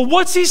 well,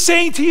 what's he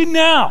saying to you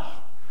now?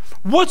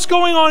 What's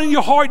going on in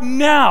your heart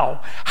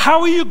now?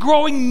 How are you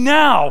growing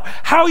now?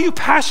 How are you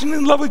passionate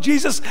in love with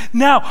Jesus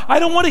now? I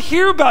don't want to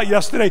hear about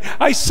yesterday.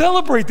 I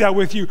celebrate that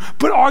with you,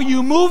 but are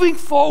you moving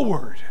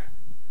forward?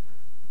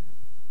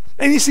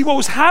 And you see, what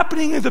was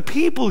happening to the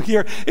people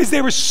here is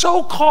they were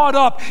so caught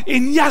up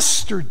in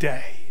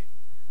yesterday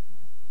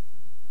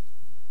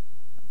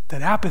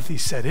that apathy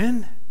set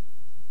in,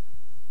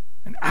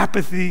 and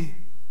apathy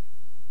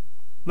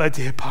led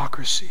to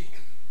hypocrisy.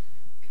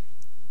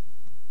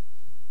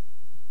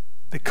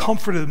 They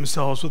comforted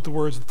themselves with the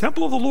words, the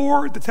temple of the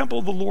Lord, the temple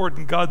of the Lord.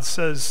 And God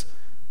says,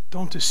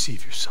 don't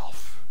deceive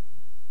yourself.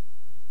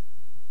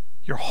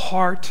 Your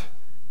heart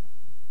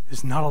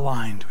is not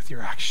aligned with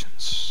your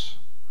actions.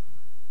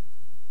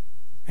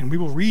 And we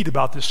will read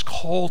about this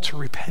call to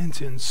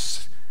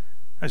repentance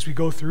as we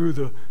go through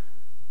the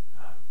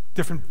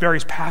different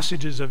various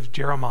passages of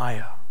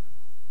Jeremiah.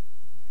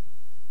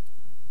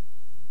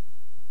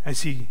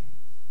 As he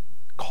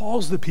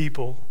calls the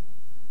people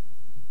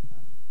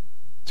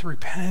to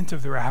repent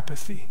of their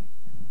apathy,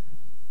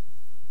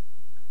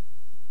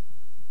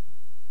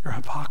 their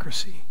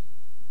hypocrisy,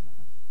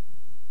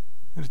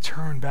 and to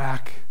turn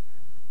back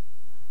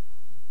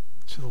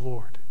to the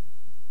Lord.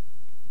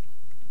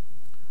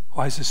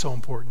 Why is this so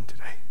important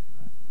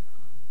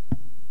today?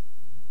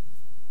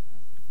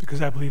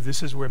 Because I believe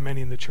this is where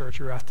many in the church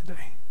are at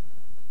today.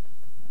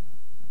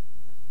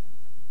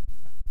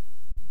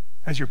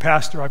 As your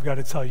pastor, I've got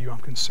to tell you, I'm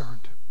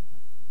concerned.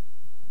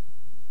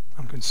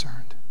 I'm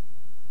concerned.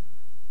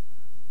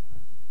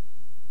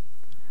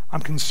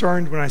 I'm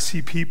concerned when I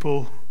see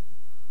people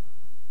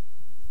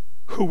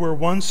who were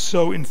once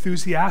so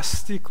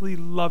enthusiastically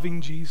loving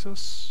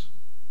Jesus,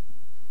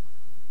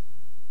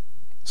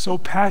 so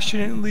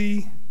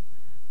passionately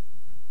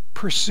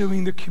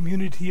pursuing the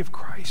community of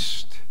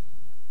Christ,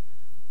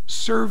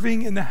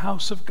 serving in the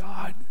house of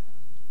God.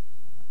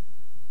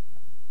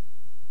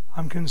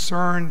 I'm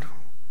concerned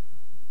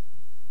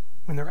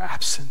when they're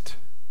absent.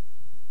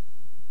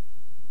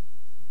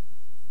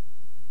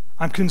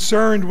 I'm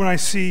concerned when I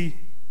see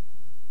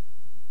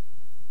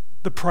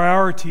the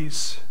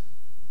priorities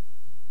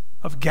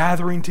of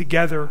gathering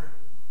together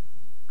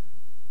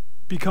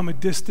become a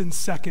distant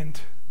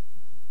second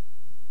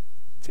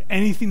to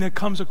anything that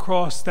comes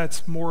across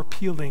that's more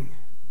appealing.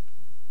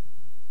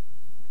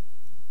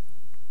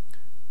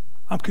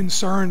 I'm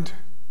concerned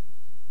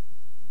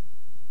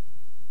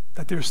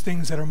that there's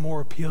things that are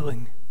more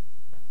appealing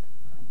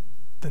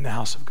than the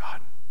house of God,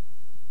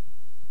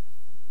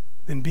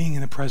 than being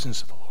in the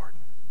presence of the Lord,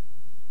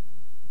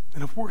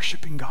 than of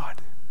worshiping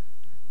God,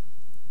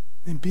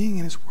 than being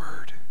in His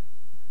Word,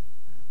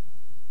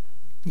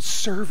 and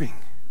serving,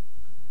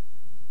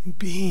 and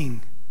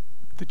being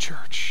the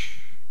church.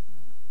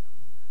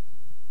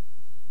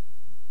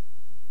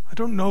 I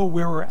don't know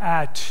where we're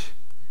at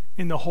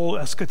in the whole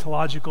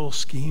eschatological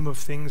scheme of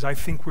things. I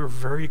think we're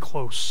very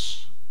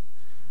close.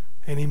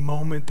 Any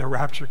moment the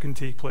rapture can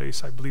take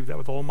place. I believe that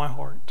with all my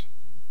heart.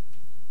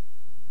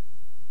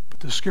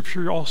 But the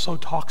scripture also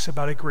talks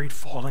about a great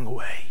falling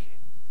away.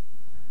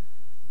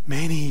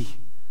 Many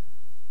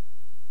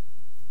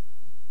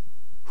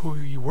who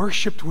you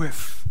worshiped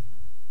with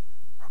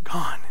are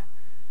gone.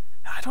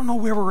 I don't know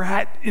where we're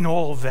at in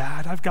all of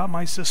that. I've got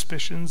my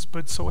suspicions,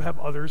 but so have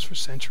others for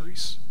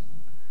centuries.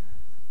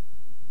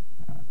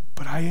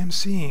 But I am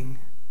seeing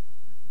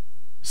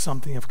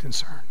something of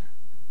concern.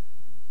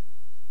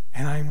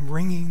 And I'm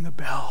ringing the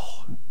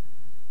bell.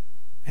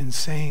 and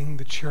saying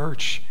the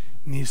church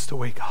needs to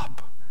wake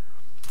up.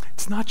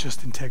 It's not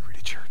just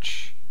Integrity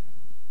Church.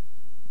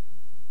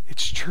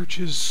 It's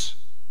churches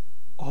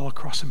all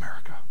across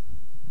America.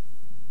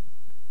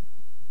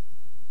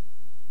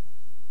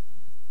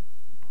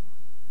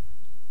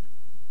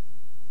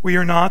 We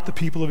are not the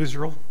people of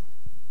Israel.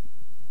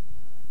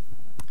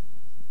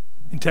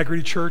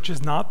 Integrity Church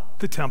is not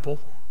the temple.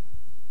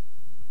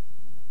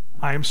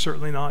 I am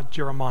certainly not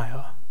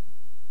Jeremiah.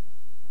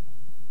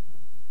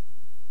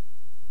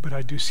 But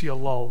I do see a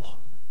lull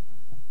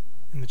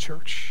in the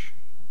church.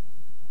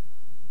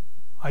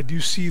 I do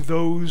see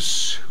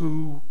those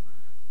who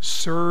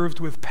served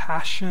with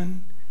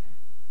passion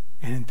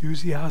and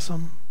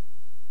enthusiasm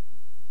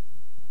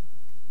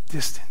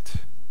distant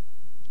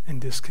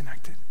and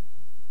disconnected.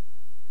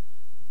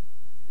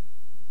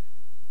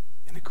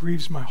 And it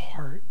grieves my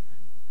heart.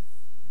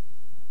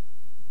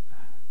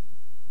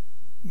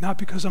 Not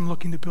because I'm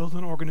looking to build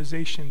an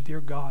organization,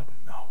 dear God,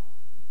 no.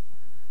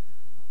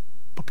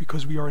 But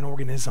because we are an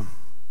organism.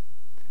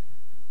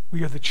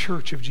 We are the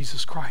church of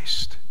Jesus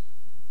Christ,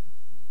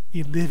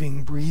 a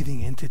living,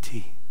 breathing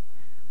entity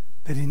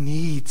that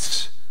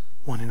needs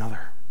one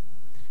another.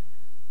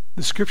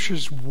 The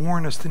scriptures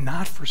warn us to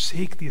not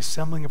forsake the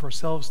assembling of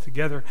ourselves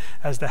together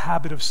as the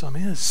habit of some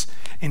is,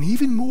 and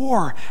even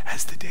more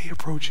as the day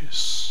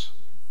approaches.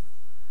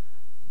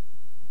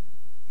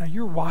 Now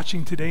you're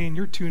watching today and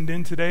you're tuned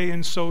in today,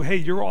 and so hey,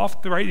 you're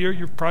off the right here.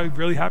 You're probably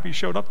really happy you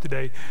showed up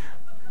today.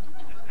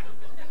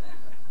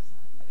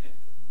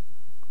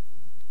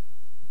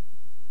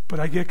 But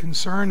I get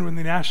concerned when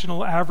the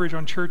national average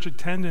on church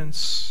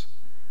attendance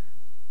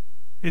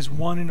is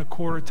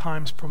 1.25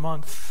 times per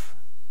month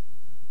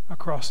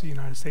across the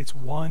United States.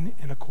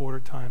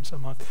 1.25 times a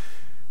month.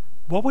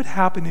 What would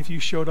happen if you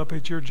showed up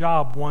at your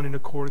job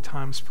 1.25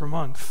 times per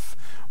month?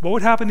 What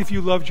would happen if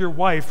you loved your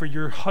wife or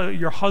your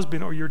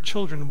husband or your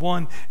children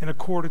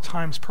 1.25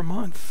 times per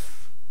month?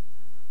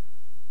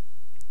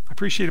 I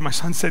appreciated my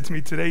son said to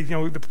me today, he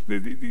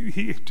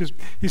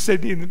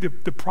said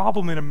the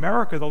problem in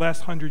America the last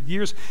 100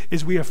 years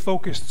is we have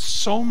focused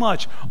so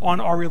much on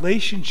our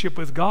relationship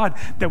with God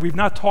that we've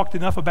not talked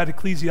enough about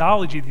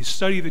ecclesiology, the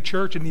study of the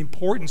church and the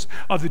importance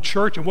of the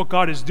church and what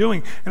God is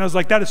doing. And I was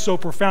like, that is so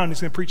profound.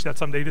 He's going to preach that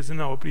someday. He doesn't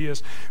know it, but he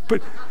is.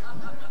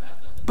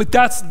 But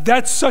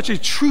that's such a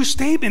true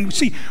statement.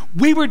 See,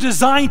 we were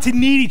designed to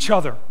need each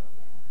other.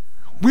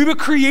 We were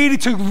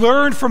created to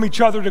learn from each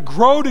other, to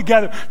grow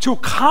together, to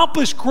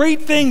accomplish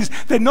great things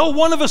that no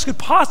one of us could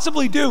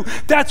possibly do.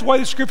 That's why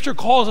the scripture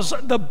calls us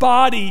the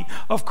body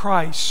of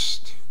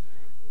Christ.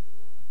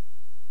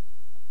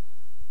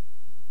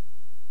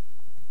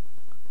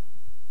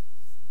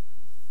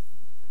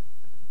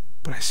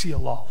 But I see a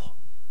lull.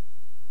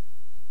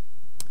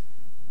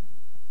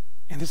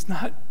 And it's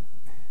not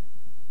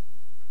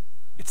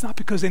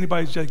because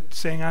anybody's just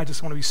saying, I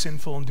just want to be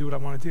sinful and do what I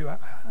want to do.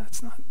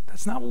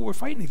 That's not what we're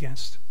fighting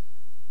against.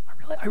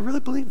 I really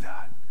believe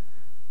that.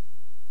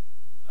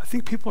 I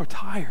think people are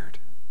tired.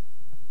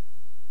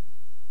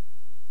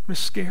 They're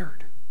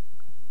scared.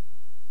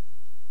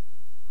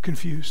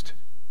 Confused.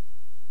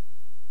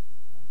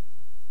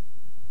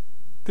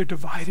 They're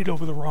divided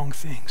over the wrong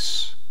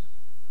things.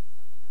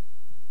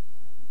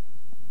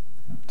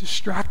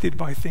 Distracted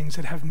by things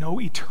that have no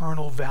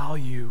eternal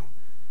value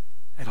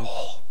at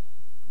all.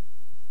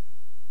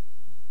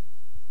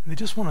 And they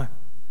just want to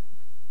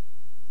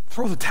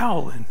throw the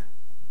towel in.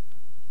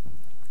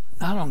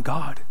 Not on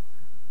God.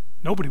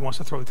 Nobody wants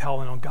to throw the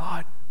towel in on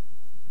God.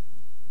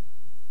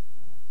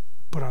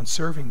 But on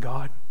serving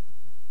God.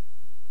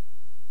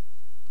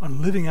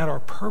 On living out our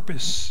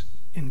purpose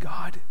in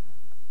God.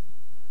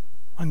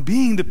 On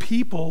being the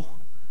people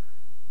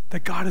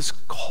that God has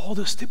called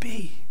us to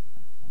be.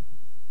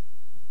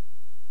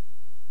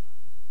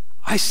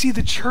 I see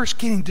the church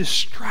getting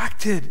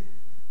distracted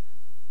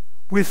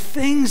with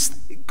things,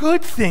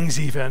 good things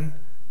even,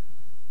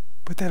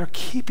 but that are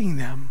keeping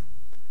them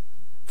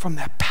from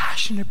that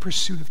passionate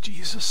pursuit of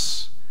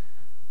Jesus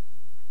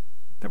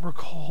that we're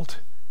called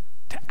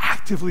to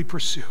actively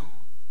pursue.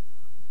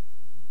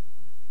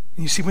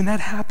 And you see, when that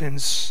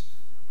happens,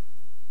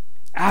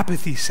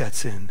 apathy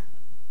sets in,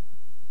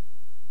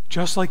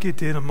 just like it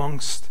did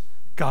amongst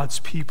God's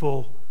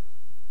people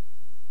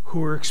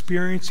who were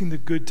experiencing the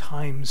good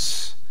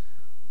times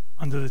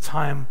under the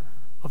time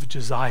of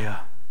Josiah.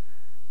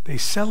 They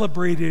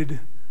celebrated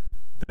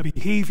the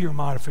behavior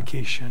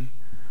modification,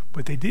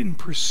 but they didn't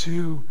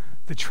pursue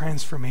the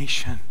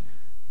transformation.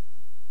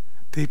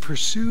 They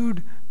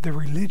pursued the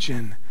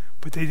religion,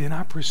 but they did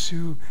not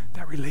pursue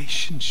that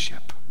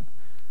relationship.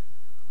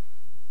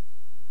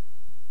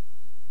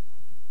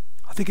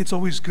 I think it's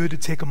always good to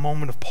take a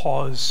moment of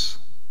pause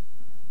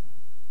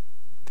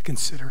to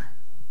consider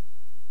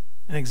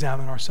and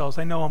examine ourselves.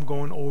 I know I'm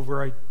going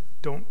over. I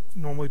don't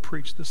normally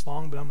preach this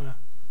long, but I'm going to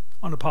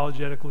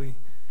unapologetically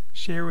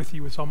share with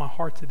you what's on my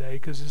heart today,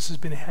 because this has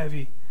been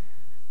heavy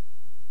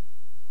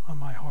on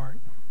my heart.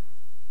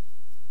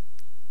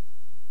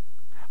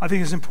 I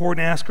think it's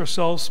important to ask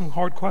ourselves some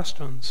hard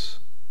questions.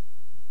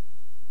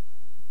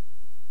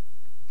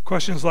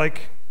 Questions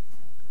like,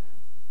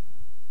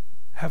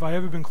 have I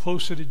ever been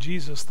closer to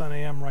Jesus than I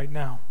am right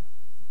now?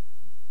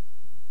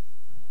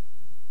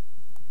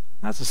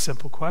 That's a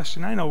simple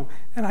question.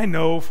 I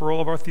know for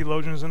all of our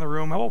theologians in the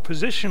room, well,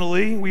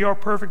 positionally, we are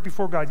perfect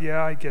before God.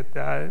 Yeah, I get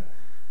that.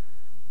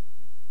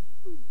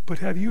 But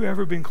have you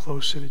ever been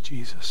closer to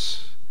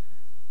Jesus?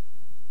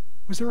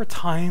 Was there a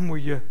time where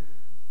you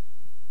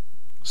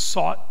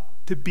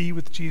sought to be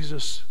with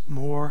Jesus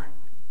more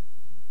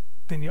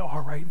than you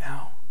are right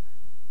now?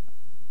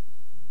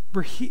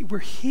 Where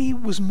he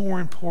was more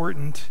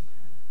important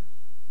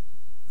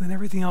than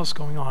everything else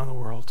going on in the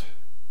world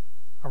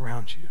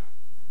around you?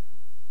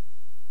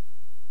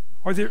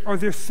 Are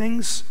there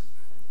things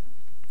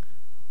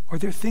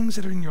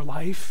that are in your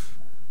life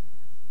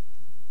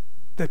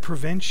that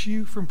prevent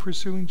you from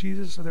pursuing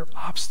Jesus? Are there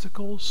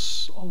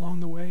obstacles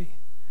along the way?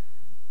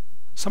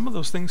 Some of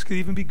those things could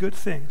even be good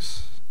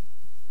things.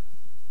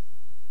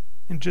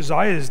 In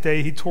Josiah's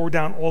day, he tore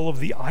down all of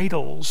the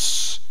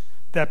idols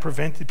that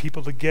prevented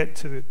people to get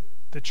to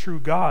the true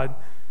God.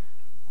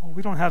 Well,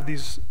 we don't have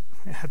these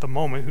at the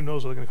moment. Who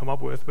knows what they're going to come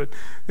up with, but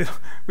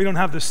we don't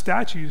have the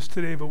statues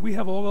today, but we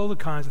have all other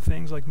kinds of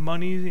things like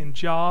money and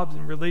jobs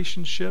and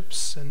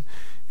relationships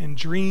and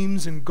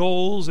dreams and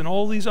goals and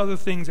all these other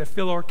things that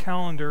fill our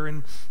calendar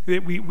and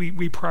that we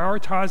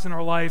prioritize in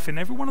our life. And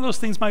every one of those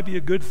things might be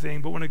a good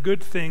thing, but when a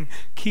good thing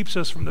keeps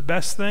us from the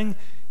best thing,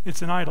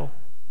 it's an idol.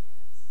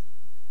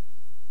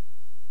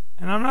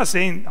 And I'm not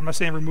saying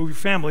remove your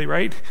family,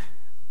 right?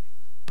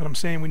 But I'm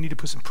saying we need to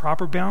put some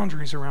proper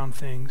boundaries around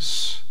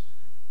things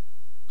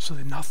so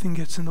that nothing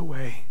gets in the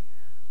way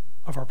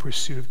of our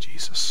pursuit of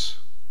Jesus.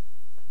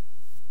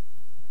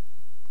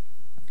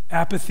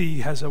 Apathy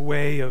has a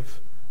way of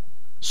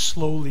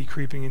slowly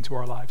creeping into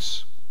our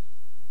lives.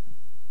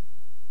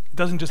 It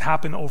doesn't just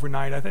happen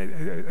overnight. I think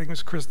it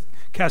was Chris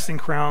Casting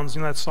Crowns,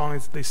 you know that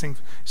song they sing,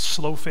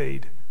 slow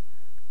fade.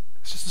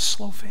 It's just a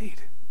slow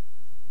fade.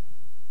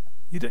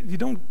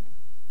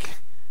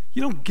 You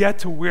don't get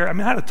to where, I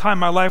had a time in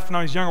my life when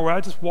I was younger where I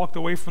just walked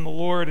away from the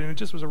Lord, and it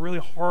just was a really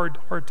hard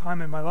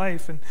time in my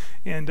life, but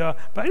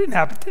it didn't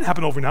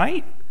happen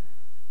overnight.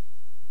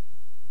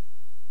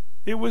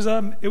 It was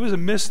a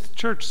missed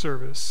church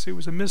service. It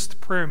was a missed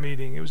prayer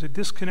meeting. It was a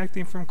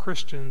disconnecting from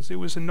Christians. It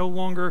was a no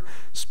longer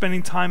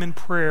spending time in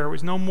prayer. It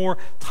was no more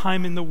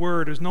time in the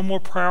Word. It was no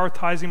more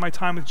prioritizing my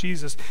time with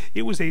Jesus.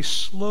 It was a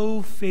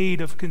slow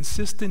fade of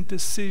consistent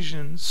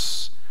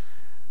decisions.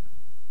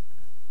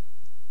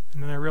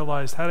 And then I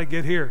realized, how did I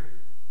get here?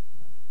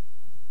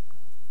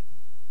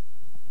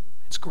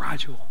 It's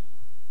gradual.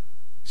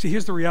 See,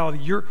 here's the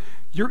reality.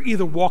 You're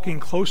either walking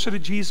closer to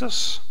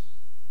Jesus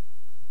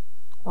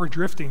or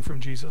drifting from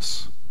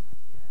Jesus.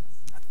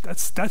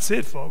 That's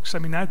it, folks.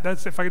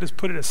 That's if I could just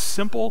put it as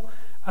simple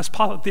as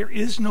possible. There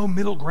is no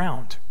middle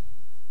ground.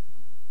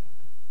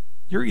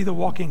 You're either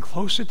walking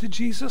closer to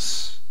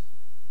Jesus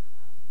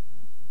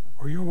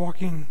or you're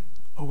walking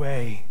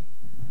away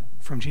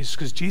from Jesus,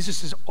 because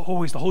Jesus is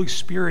always, the Holy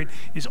Spirit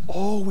is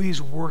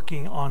always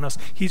working on us.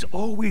 He's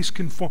always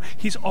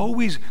He's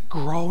always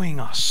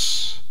growing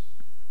us.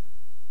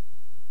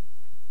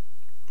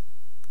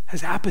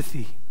 Has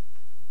apathy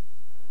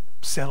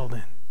settled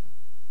in?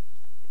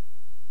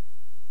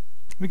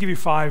 Let me give you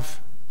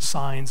 5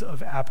 signs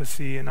of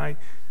apathy, and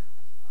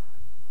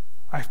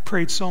I've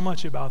prayed so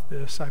much about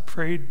this. I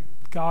prayed,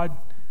 God,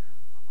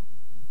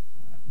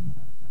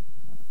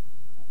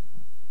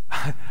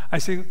 I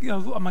say,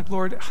 I'm like,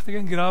 Lord, I think I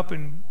can get up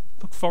and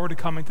look forward to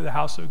coming to the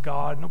house of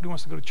God. Nobody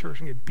wants to go to church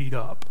and get beat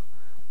up.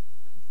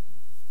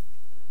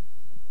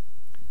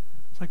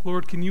 It's like,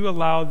 Lord, can you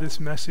allow this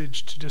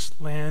message to just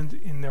land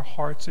in their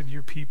hearts of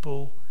your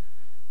people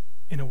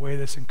in a way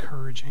that's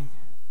encouraging?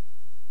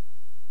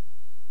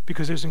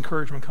 Because there's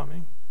encouragement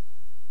coming.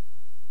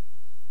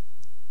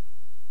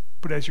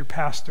 But as your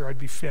pastor, I'd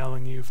be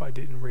failing you if I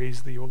didn't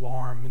raise the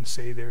alarm and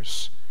say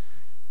it's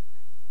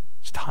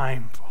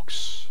time,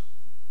 folks.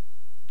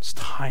 It's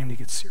time to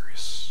get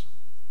serious.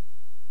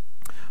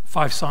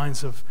 5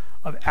 signs of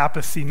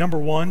apathy. Number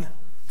 1,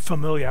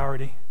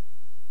 familiarity.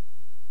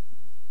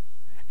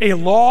 A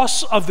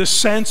loss of the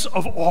sense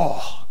of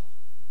awe.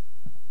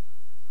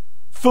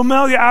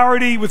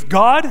 Familiarity with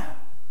God.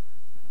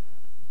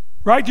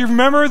 Right? Do you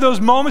remember those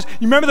moments?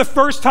 You remember the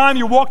first time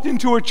you walked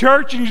into a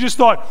church and you just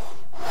thought,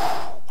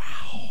 wow,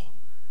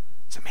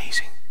 it's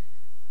amazing.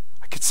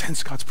 I could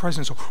sense God's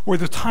presence. Or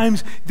the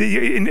times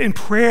in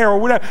prayer or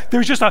whatever,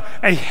 there's just a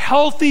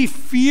healthy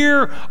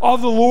fear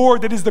of the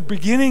Lord that is the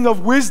beginning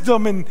of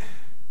wisdom. And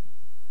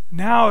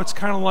now it's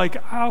kind of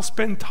like, I'll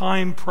spend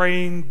time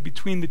praying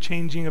between the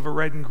changing of a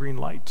red and green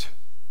light.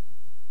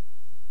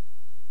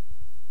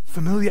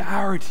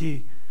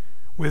 Familiarity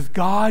with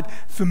God,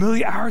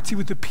 familiarity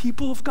with the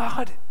people of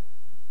God.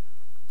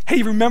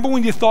 Hey, remember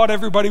when you thought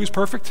everybody was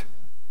perfect?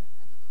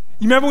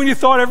 You remember when you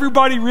thought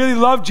everybody really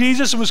loved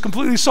Jesus and was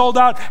completely sold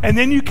out, and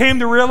then you came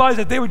to realize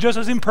that they were just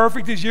as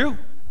imperfect as you?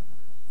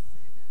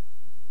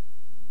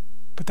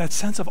 But that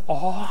sense of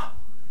awe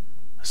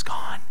is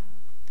gone.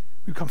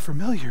 We become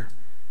familiar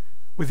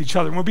with each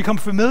other. When we become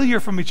familiar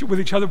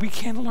with each other, we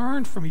can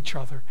learn from each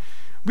other.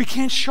 We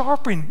can't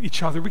sharpen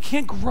each other. We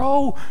can't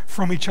grow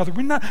from each other.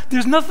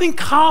 There's nothing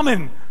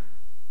common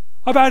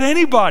about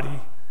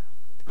anybody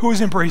who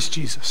has embraced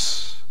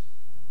Jesus.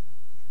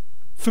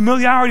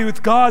 Familiarity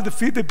with God,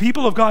 the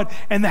people of God,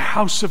 and the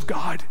house of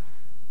God.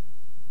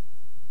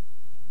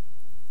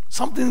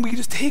 Something we can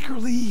just take or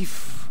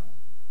leave.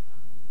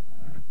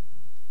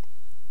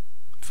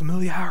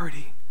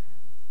 Familiarity.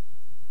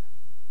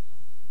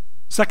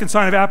 Second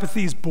sign of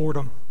apathy is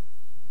boredom.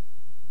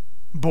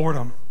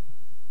 Boredom.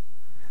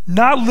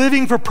 Not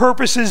living for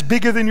purposes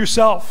bigger than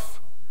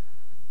yourself.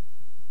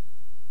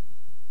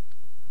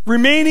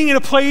 Remaining in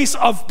a place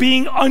of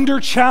being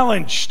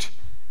under-challenged.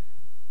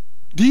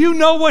 Do you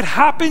know what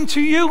happened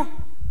to you?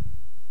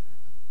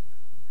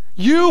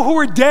 You who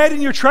were dead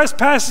in your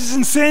trespasses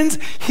and sins,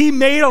 he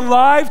made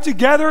alive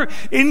together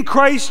in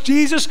Christ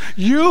Jesus.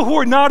 You who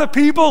are not a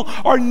people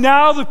are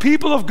now the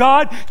people of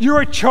God.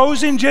 You're a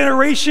chosen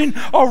generation,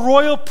 a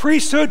royal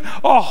priesthood,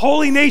 a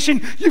holy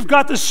nation. You've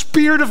got the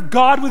Spirit of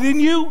God within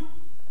you.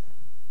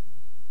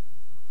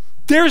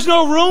 There's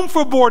no room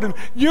for boredom.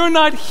 You're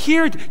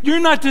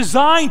not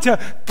designed to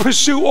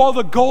pursue all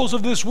the goals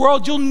of this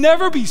world. You'll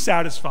never be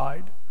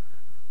satisfied.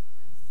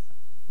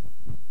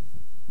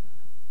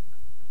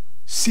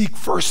 Seek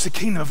first the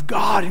kingdom of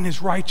God and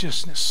his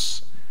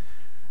righteousness,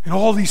 and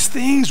all these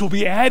things will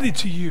be added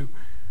to you.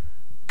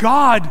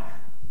 God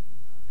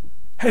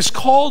has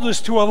called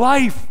us to a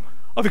life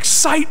of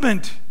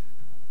excitement,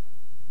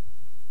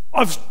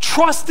 of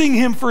trusting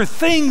him for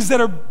things that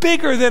are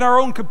bigger than our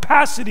own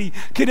capacity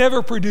can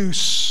ever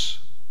produce.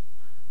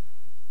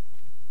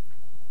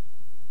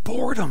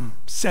 Boredom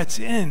sets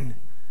in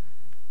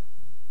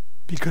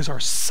because our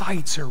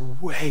sights are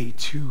way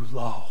too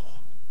low.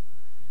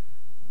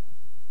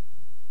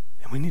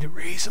 And we need to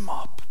raise them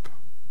up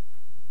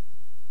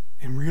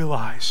and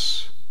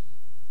realize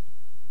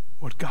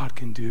what God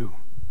can do.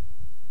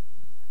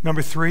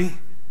 Number 3,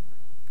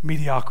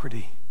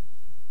 mediocrity.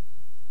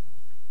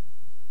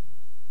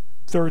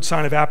 Third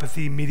sign of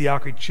apathy,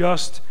 mediocrity,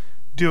 just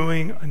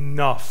doing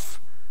enough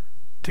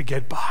to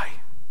get by.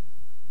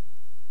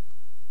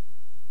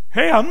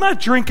 Hey, I'm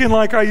not drinking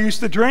like I used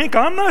to drink.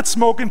 I'm not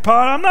smoking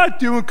pot. I'm not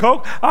doing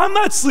coke. I'm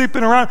not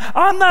sleeping around.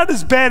 I'm not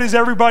as bad as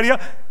everybody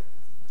else.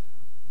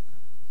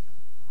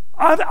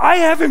 I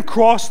haven't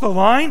crossed the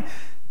line.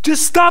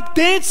 Just stop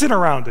dancing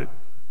around it,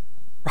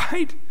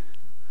 right?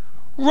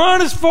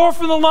 Run as far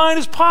from the line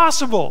as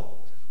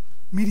possible.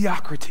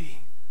 Mediocrity.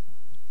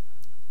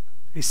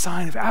 A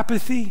sign of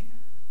apathy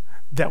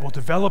that will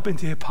develop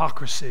into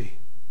hypocrisy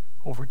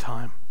over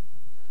time.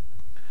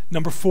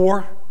 Number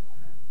 4,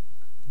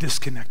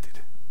 disconnected.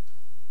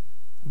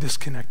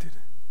 Disconnected.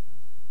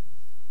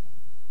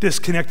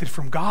 Disconnected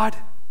from God,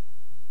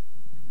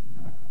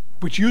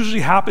 which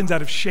usually happens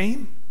out of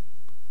shame.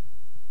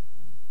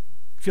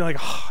 Feel like,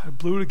 oh, I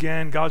blew it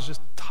again. God's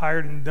just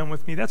tired and done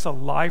with me. That's a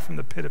lie from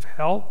the pit of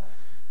hell.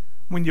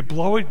 When you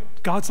blow it,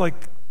 God's like,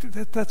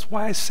 that's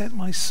why I sent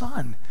my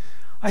son.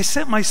 I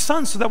sent my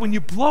son so that when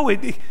you blow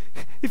it,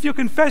 if you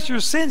confess your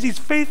sins, he's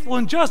faithful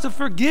and just to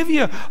forgive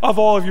you of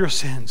all of your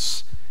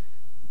sins.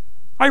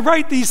 I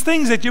write these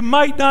things that you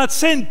might not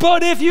sin,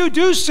 but if you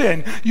do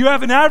sin, you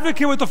have an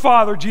advocate with the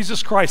Father,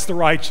 Jesus Christ the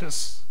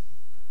righteous.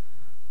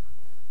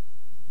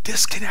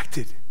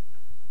 Disconnected.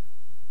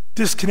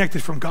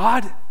 Disconnected from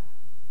God.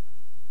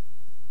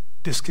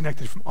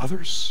 Disconnected from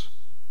others.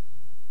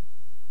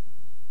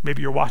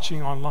 Maybe you're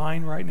watching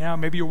online right now.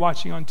 Maybe you're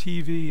watching on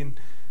TV, and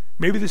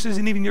maybe this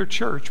isn't even your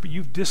church, but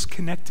you've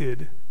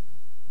disconnected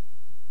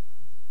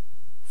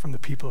from the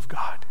people of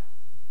God.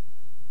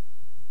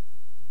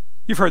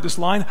 You've heard this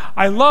line,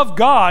 I love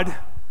God,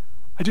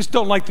 I just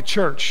don't like the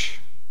church.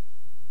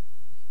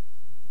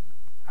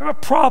 I have a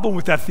problem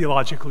with that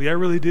theologically, I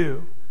really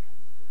do.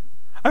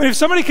 I mean, if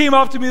somebody came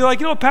up to me like,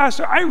 you know,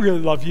 Pastor, I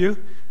really love you.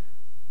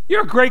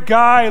 You're a great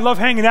guy, I love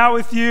hanging out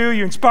with you,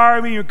 you inspire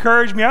me, you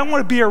encourage me, I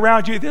want to be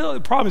around you.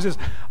 The problem is this,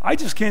 I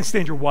just can't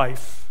stand your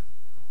wife.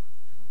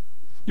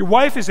 Your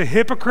wife is a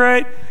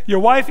hypocrite. Your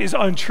wife is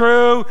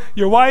untrue.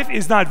 Your wife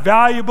is not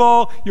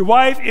valuable. Your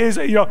wife is,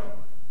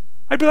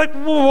 I'd be like,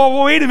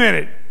 whoa, wait a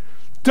minute.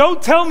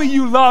 Don't tell me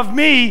you love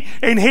me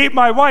and hate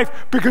my wife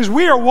because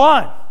we are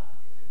one,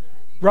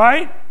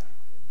 right?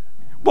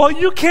 Well,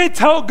 you can't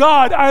tell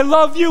God, I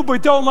love you,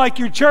 but don't like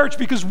your church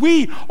because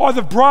we are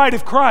the bride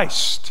of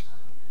Christ.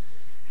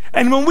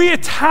 And when we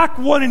attack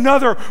one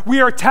another, we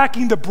are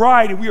attacking the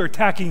bride and we are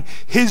attacking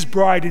his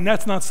bride, and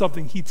that's not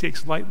something he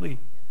takes lightly.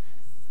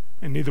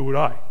 And neither would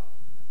I.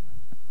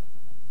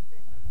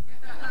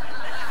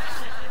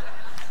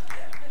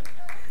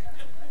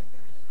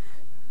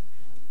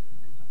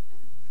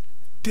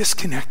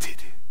 Disconnected.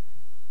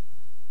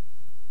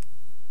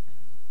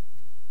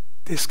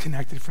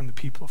 Disconnected from the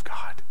people of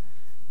God.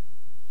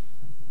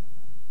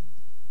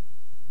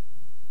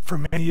 For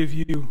many of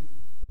you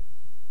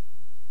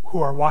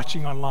who are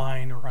watching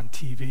online or on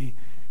TV,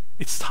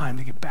 it's time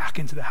to get back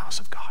into the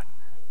house of God.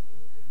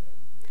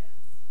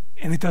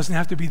 And it doesn't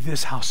have to be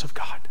this house of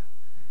God.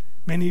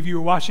 Many of you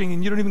are watching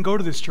and you don't even go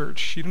to this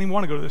church. You don't even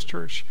want to go to this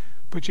church,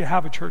 but you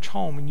have a church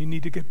home and you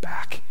need to get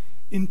back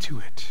into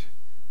it.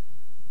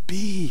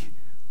 Be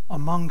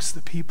amongst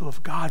the people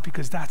of God,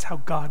 because that's how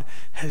God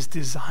has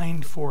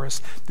designed for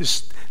us.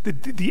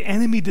 The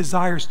enemy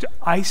desires to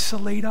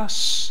isolate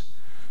us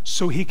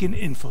so he can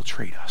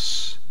infiltrate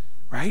us,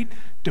 right?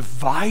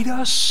 Divide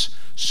us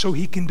so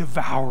he can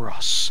devour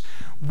us.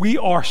 We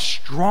are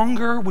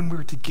stronger when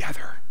we're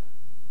together.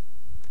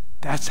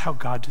 That's how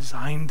God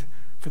designed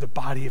for the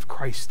body of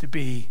Christ to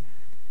be.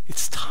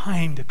 It's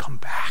time to come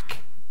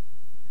back.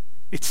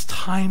 It's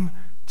time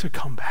to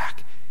come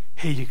back.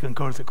 Hey, you can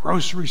go to the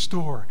grocery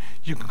store.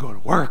 You can go to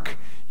work.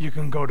 You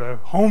can go to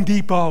Home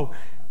Depot.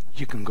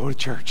 You can go to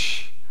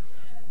church.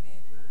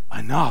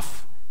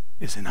 Enough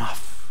is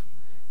enough.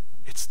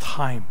 It's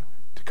time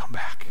to come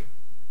back.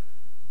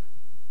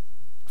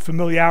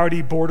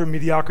 Familiarity, boredom,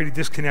 mediocrity,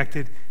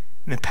 disconnected,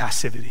 and then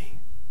passivity.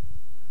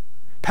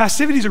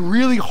 Passivity is a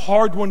really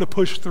hard one to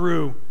push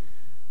through,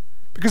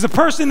 because the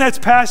person that's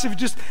passive,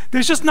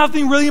 there's just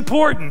nothing really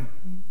important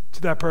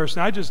to that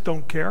person. I just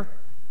don't care.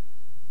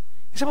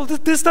 You say, well,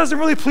 this doesn't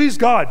really please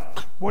God.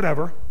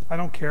 Whatever, I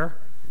don't care.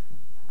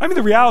 I mean,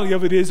 the reality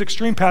of it is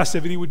extreme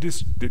passivity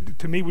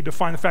to me would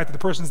define the fact that the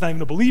person's not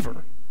even a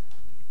believer.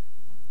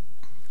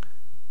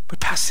 But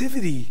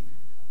passivity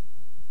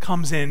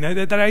comes in,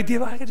 that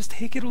idea, I can just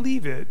take it or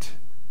leave it.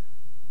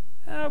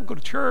 We'll go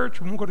to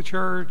church, we won't go to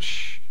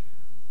church.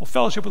 We'll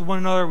fellowship with one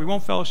another, we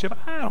won't fellowship.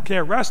 I don't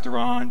care,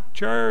 restaurant,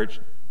 church,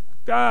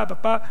 blah, blah,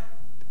 blah.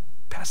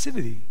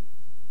 Passivity.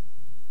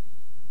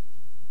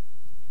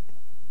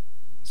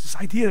 It's this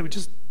idea that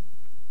it's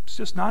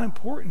just not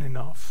important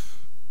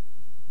enough.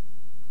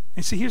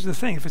 And see, here's the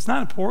thing. If it's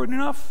not important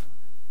enough,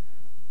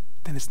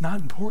 then it's not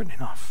important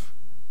enough.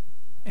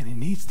 And it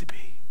needs to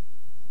be.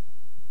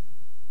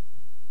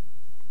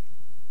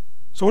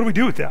 So what do we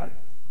do with that?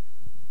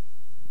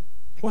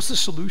 What's the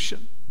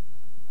solution?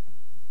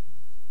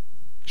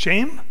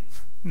 Shame?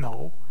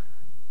 No.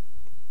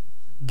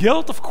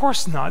 Guilt? Of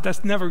course not.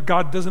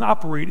 God doesn't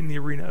operate in the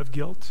arena of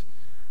guilt.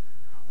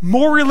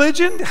 More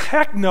religion?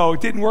 Heck no.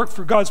 It didn't work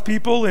for God's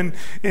people in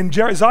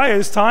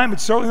Isaiah's time.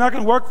 It's certainly not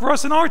going to work for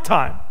us in our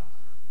time.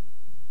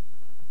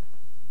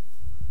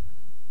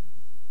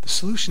 The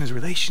solution is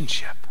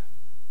relationship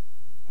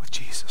with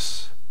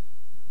Jesus.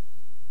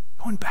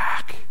 Going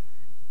back.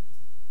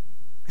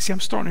 You see, I'm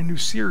starting a new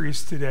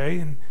series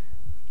today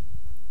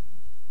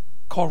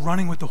called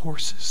Running with the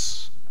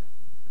Horses.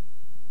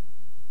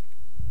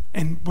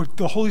 And what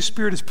the Holy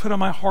Spirit has put on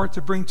my heart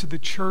to bring to the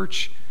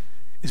church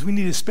is we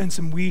need to spend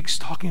some weeks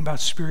talking about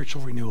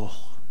spiritual renewal.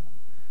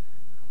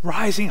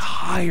 Rising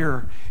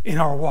higher in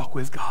our walk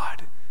with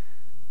God.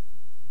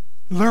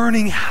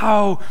 Learning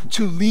how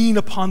to lean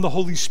upon the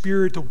Holy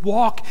Spirit, to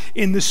walk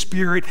in the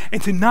Spirit,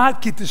 and to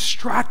not get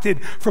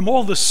distracted from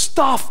all the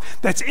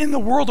stuff that's in the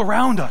world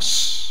around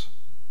us.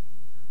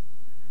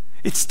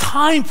 It's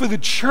time for the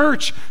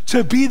church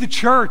to be the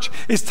church.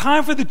 It's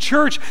time for the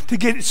church to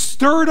get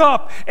stirred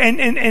up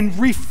and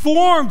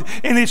reformed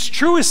in its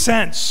truest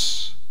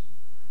sense.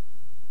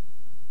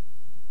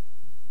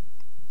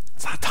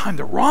 It's not time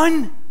to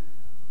run.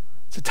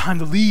 It's a time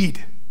to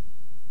lead.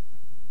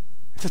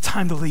 It's a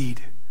time to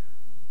lead.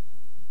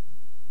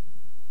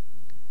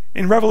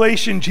 In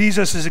Revelation,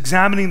 Jesus is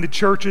examining the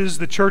churches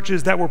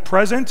that were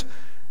present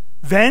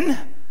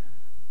then,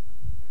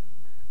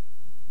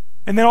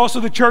 and then also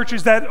the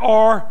churches that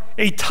are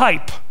a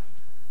type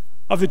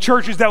of the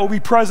churches that will be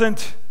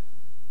present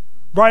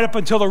right up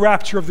until the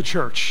rapture of the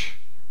church.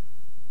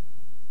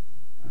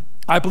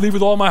 I believe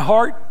with all my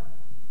heart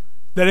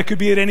that it could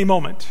be at any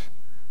moment.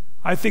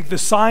 I think the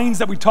signs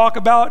that we talk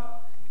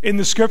about in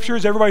the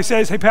scriptures, everybody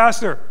says, hey,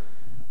 Pastor,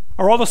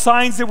 are all the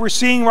signs that we're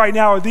seeing right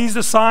now, are these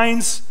the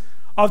signs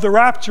of the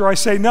rapture? I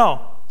say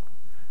no.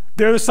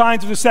 They're the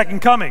signs of the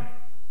second coming.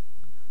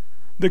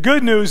 The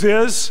good news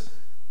is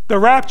the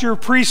rapture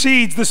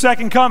precedes the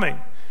second coming.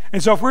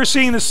 And so if we're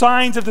seeing the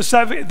signs of the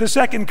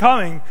second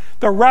coming,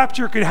 the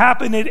rapture could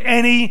happen at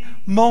any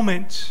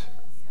moment.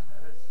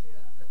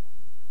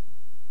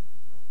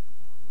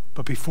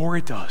 But before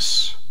it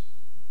does,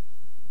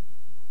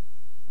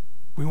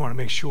 we want to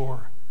make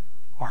sure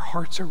our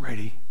hearts are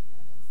ready,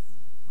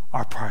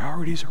 our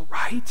priorities are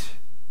right,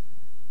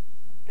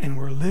 and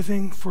we're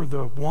living for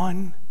the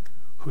one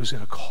who's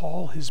going to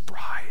call his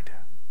bride.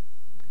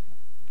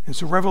 And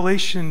so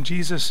Revelation,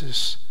 Jesus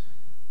is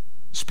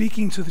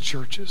speaking to the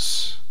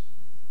churches.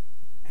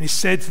 And he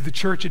said to the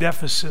church at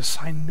Ephesus,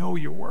 I know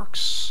your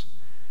works,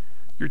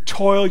 your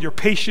toil, your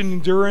patient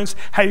endurance,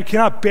 how you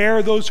cannot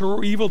bear those who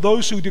are evil,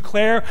 those who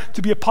declare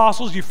to be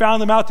apostles, you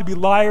found them out to be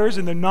liars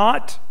and they're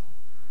not.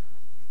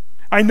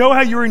 I know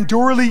how you're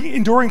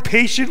enduring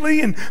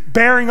patiently and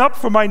bearing up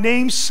for my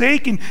name's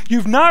sake, and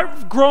you've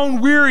not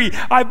grown weary.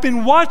 I've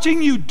been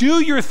watching you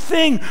do your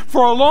thing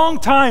for a long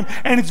time,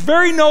 and it's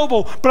very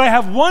noble, but I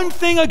have one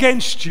thing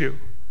against you.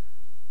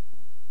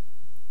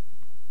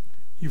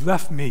 You've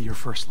left me, your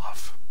first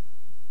love.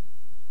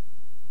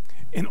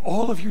 In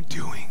all of your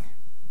doing,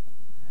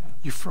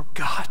 you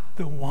forgot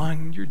the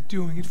one you're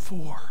doing it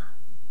for.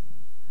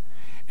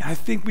 And I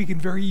think we can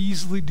very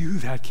easily do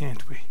that,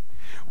 can't we?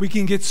 We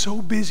can get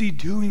so busy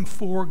doing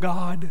for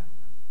God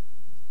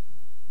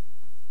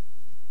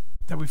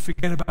that we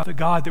forget about the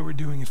God that we're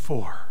doing it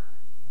for.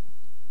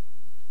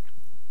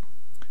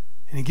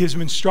 And he gives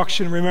them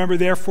instruction. Remember,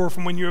 therefore,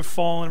 from when you have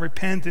fallen,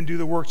 repent and do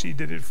the works that you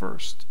did at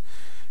first.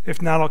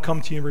 If not, I'll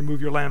come to you and remove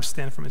your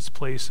lampstand from its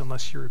place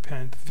unless you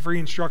repent. The three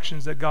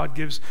instructions that God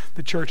gives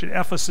the church at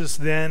Ephesus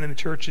then and the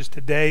churches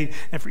today,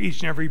 and for each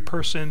and every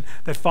person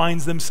that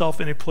finds themselves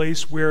in a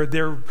place where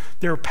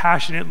their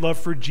passionate love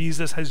for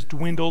Jesus has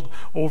dwindled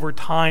over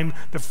time.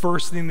 The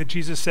first thing that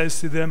Jesus says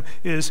to them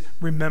is,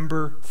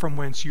 remember from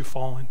whence you've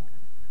fallen.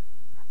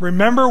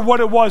 Remember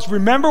what it was.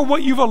 Remember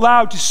what you've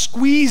allowed to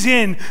squeeze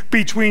in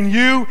between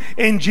you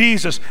and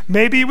Jesus.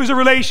 Maybe it was a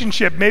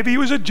relationship. Maybe it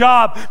was a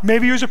job.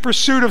 Maybe it was a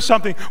pursuit of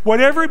something.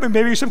 Whatever,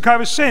 maybe it was some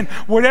kind of sin.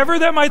 Whatever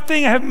that might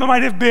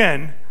have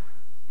been.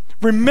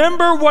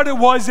 Remember what it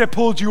was that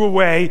pulled you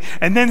away.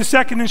 And then the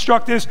second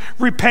instruction is,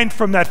 repent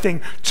from that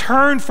thing.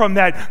 Turn from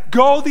that.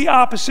 Go the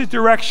opposite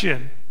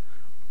direction.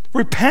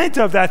 Repent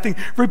of that thing.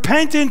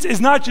 Repentance is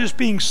not just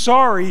being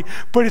sorry,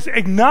 but it's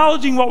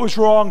acknowledging what was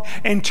wrong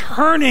and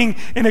turning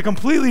in a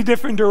completely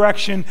different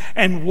direction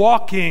and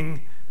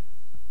walking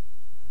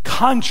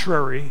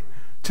contrary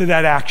to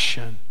that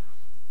action.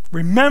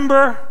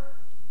 Remember,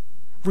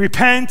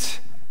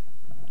 repent,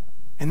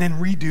 and then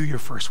redo your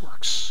first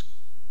works.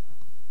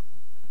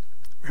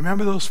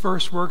 Remember those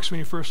first works when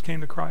you first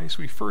came to Christ?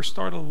 We first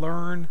started to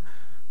learn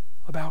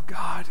about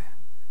God.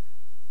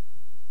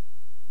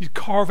 You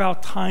carve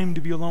out time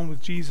to be alone with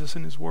Jesus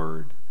and his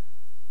word.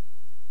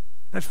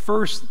 That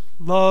first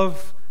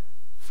love,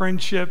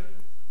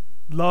 friendship,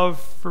 love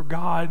for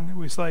God, it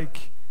was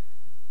like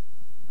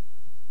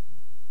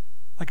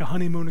a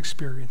honeymoon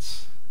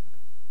experience.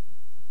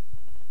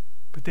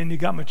 But then you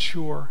got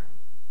mature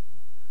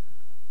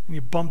and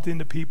you bumped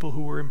into people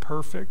who were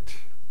imperfect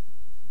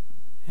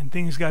and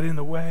things got in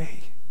the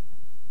way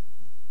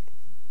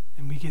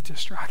and we get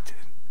distracted.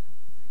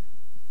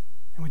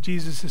 And when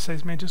Jesus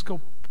says, man, just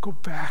go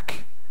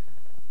back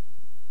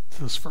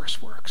to those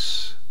first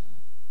works.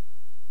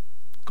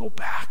 Go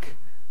back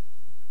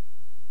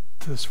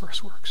to those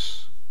first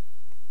works.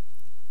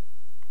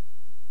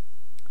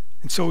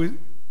 And so,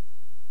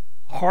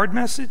 hard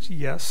message,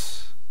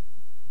 yes.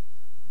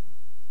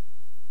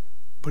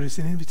 But it's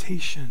an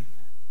invitation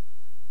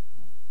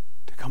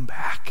to come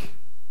back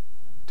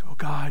to what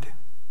God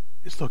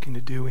is looking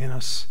to do in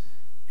us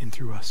and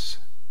through us.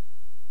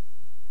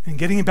 And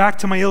getting back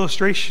to my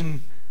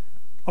illustration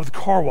of the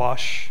car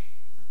wash,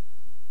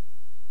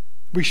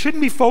 we shouldn't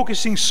be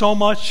focusing so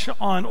much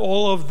on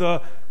all of the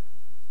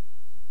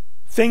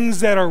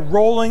things that are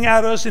rolling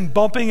at us and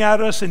bumping at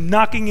us and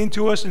knocking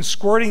into us and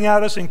squirting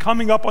at us and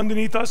coming up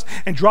underneath us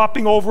and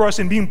dropping over us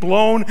and being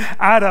blown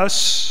at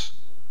us.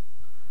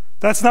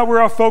 That's not where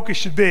our focus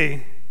should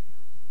be.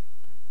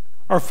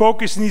 Our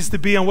focus needs to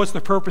be on what's the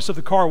purpose of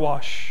the car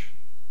wash.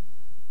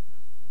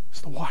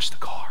 It's to wash the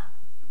car.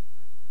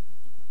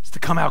 It's to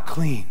come out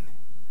clean.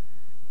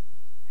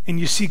 And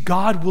you see,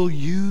 God will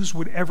use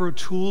whatever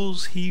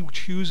tools he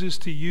chooses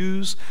to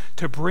use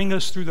to bring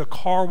us through the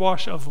car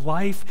wash of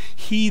life.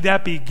 He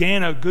that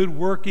began a good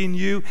work in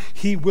you,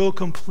 he will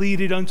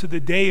complete it unto the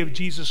day of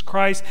Jesus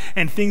Christ.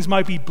 And things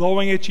might be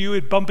blowing at you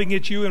and bumping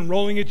at you and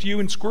rolling at you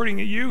and squirting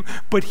at you,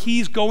 but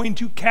he's going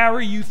to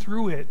carry you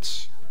through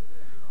it.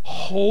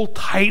 Hold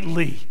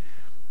tightly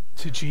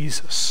to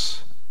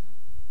Jesus,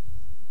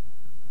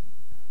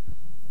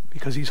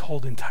 because he's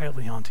holding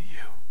tightly onto you.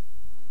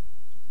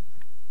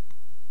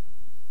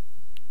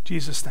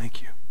 Jesus,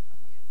 thank you.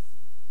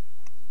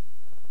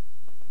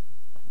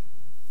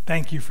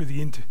 Thank you for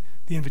the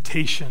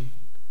invitation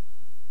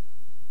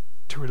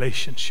to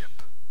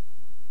relationship.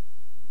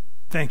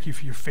 Thank you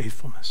for your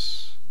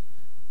faithfulness.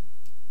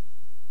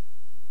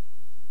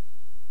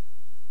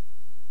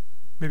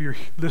 Maybe you're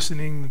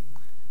listening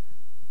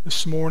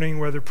this morning,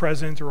 whether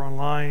present or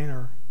online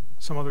or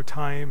some other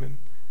time, and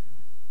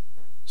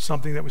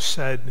something that was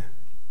said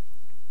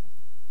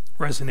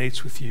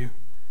resonates with you.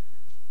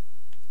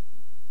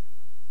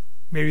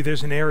 Maybe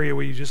there's an area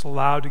where you just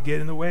allowed to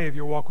get in the way of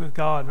your walk with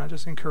God, and I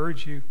just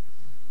encourage you,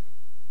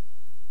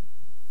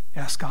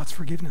 ask God's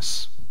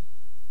forgiveness,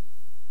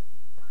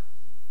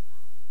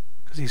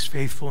 because he's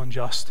faithful and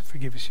just to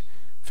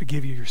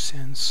forgive you your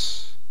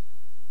sins.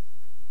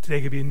 Today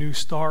could be a new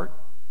start,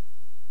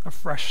 a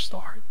fresh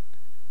start,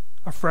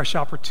 a fresh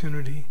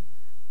opportunity.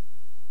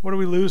 What are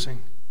we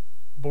losing?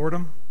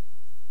 Boredom?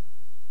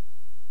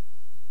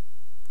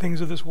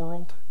 Things of this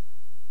world?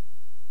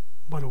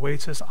 But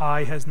awaits us,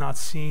 eye has not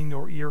seen,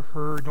 nor ear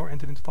heard, nor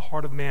entered into the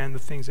heart of man the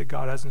things that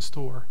God has in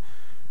store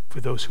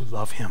for those who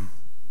love him.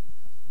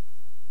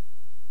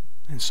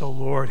 And so,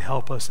 Lord,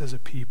 help us as a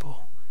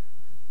people.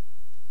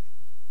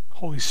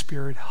 Holy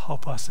Spirit,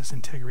 help us as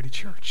Integrity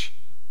Church.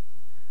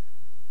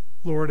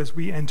 Lord, as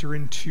we enter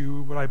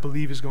into what I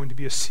believe is going to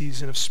be a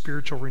season of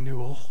spiritual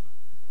renewal,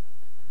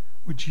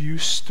 would you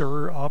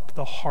stir up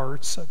the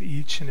hearts of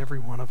each and every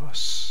one of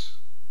us?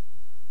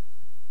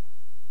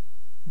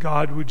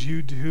 God, would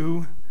you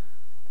do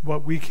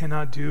what we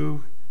cannot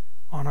do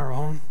on our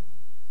own?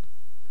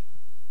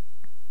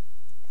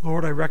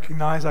 Lord, I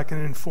recognize I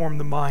can inform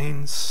the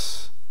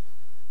minds,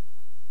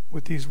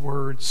 with these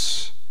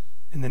words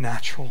in the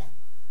natural.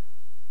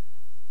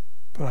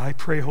 But I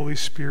pray, Holy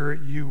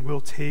Spirit, you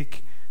will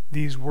take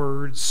these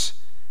words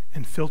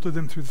and filter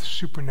them through the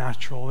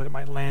supernatural, that it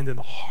might land in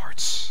the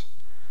hearts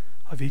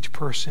of each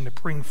person to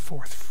bring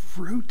forth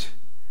fruit.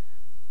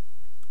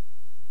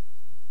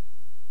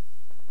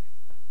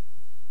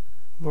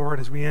 Lord,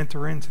 as we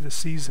enter into the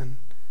season,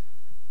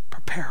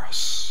 prepare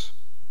us.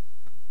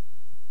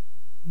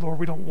 Lord,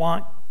 we don't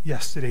want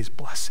yesterday's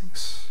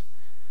blessings.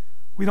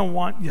 We don't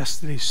want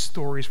yesterday's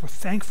stories. We're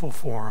thankful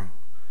for them.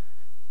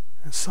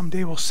 And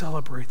someday we'll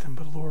celebrate them.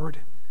 But Lord,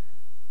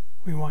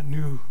 we want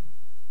new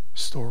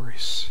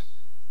stories.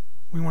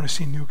 We want to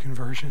see new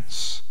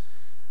conversions.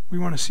 We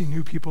want to see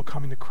new people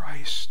coming to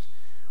Christ.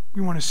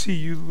 We want to see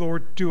you,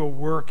 Lord, do a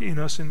work in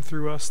us and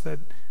through us that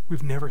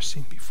we've never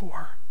seen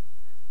before.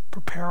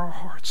 Prepare our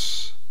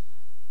hearts.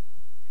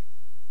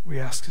 We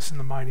ask this in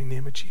the mighty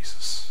name of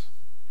Jesus.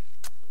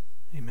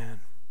 Amen.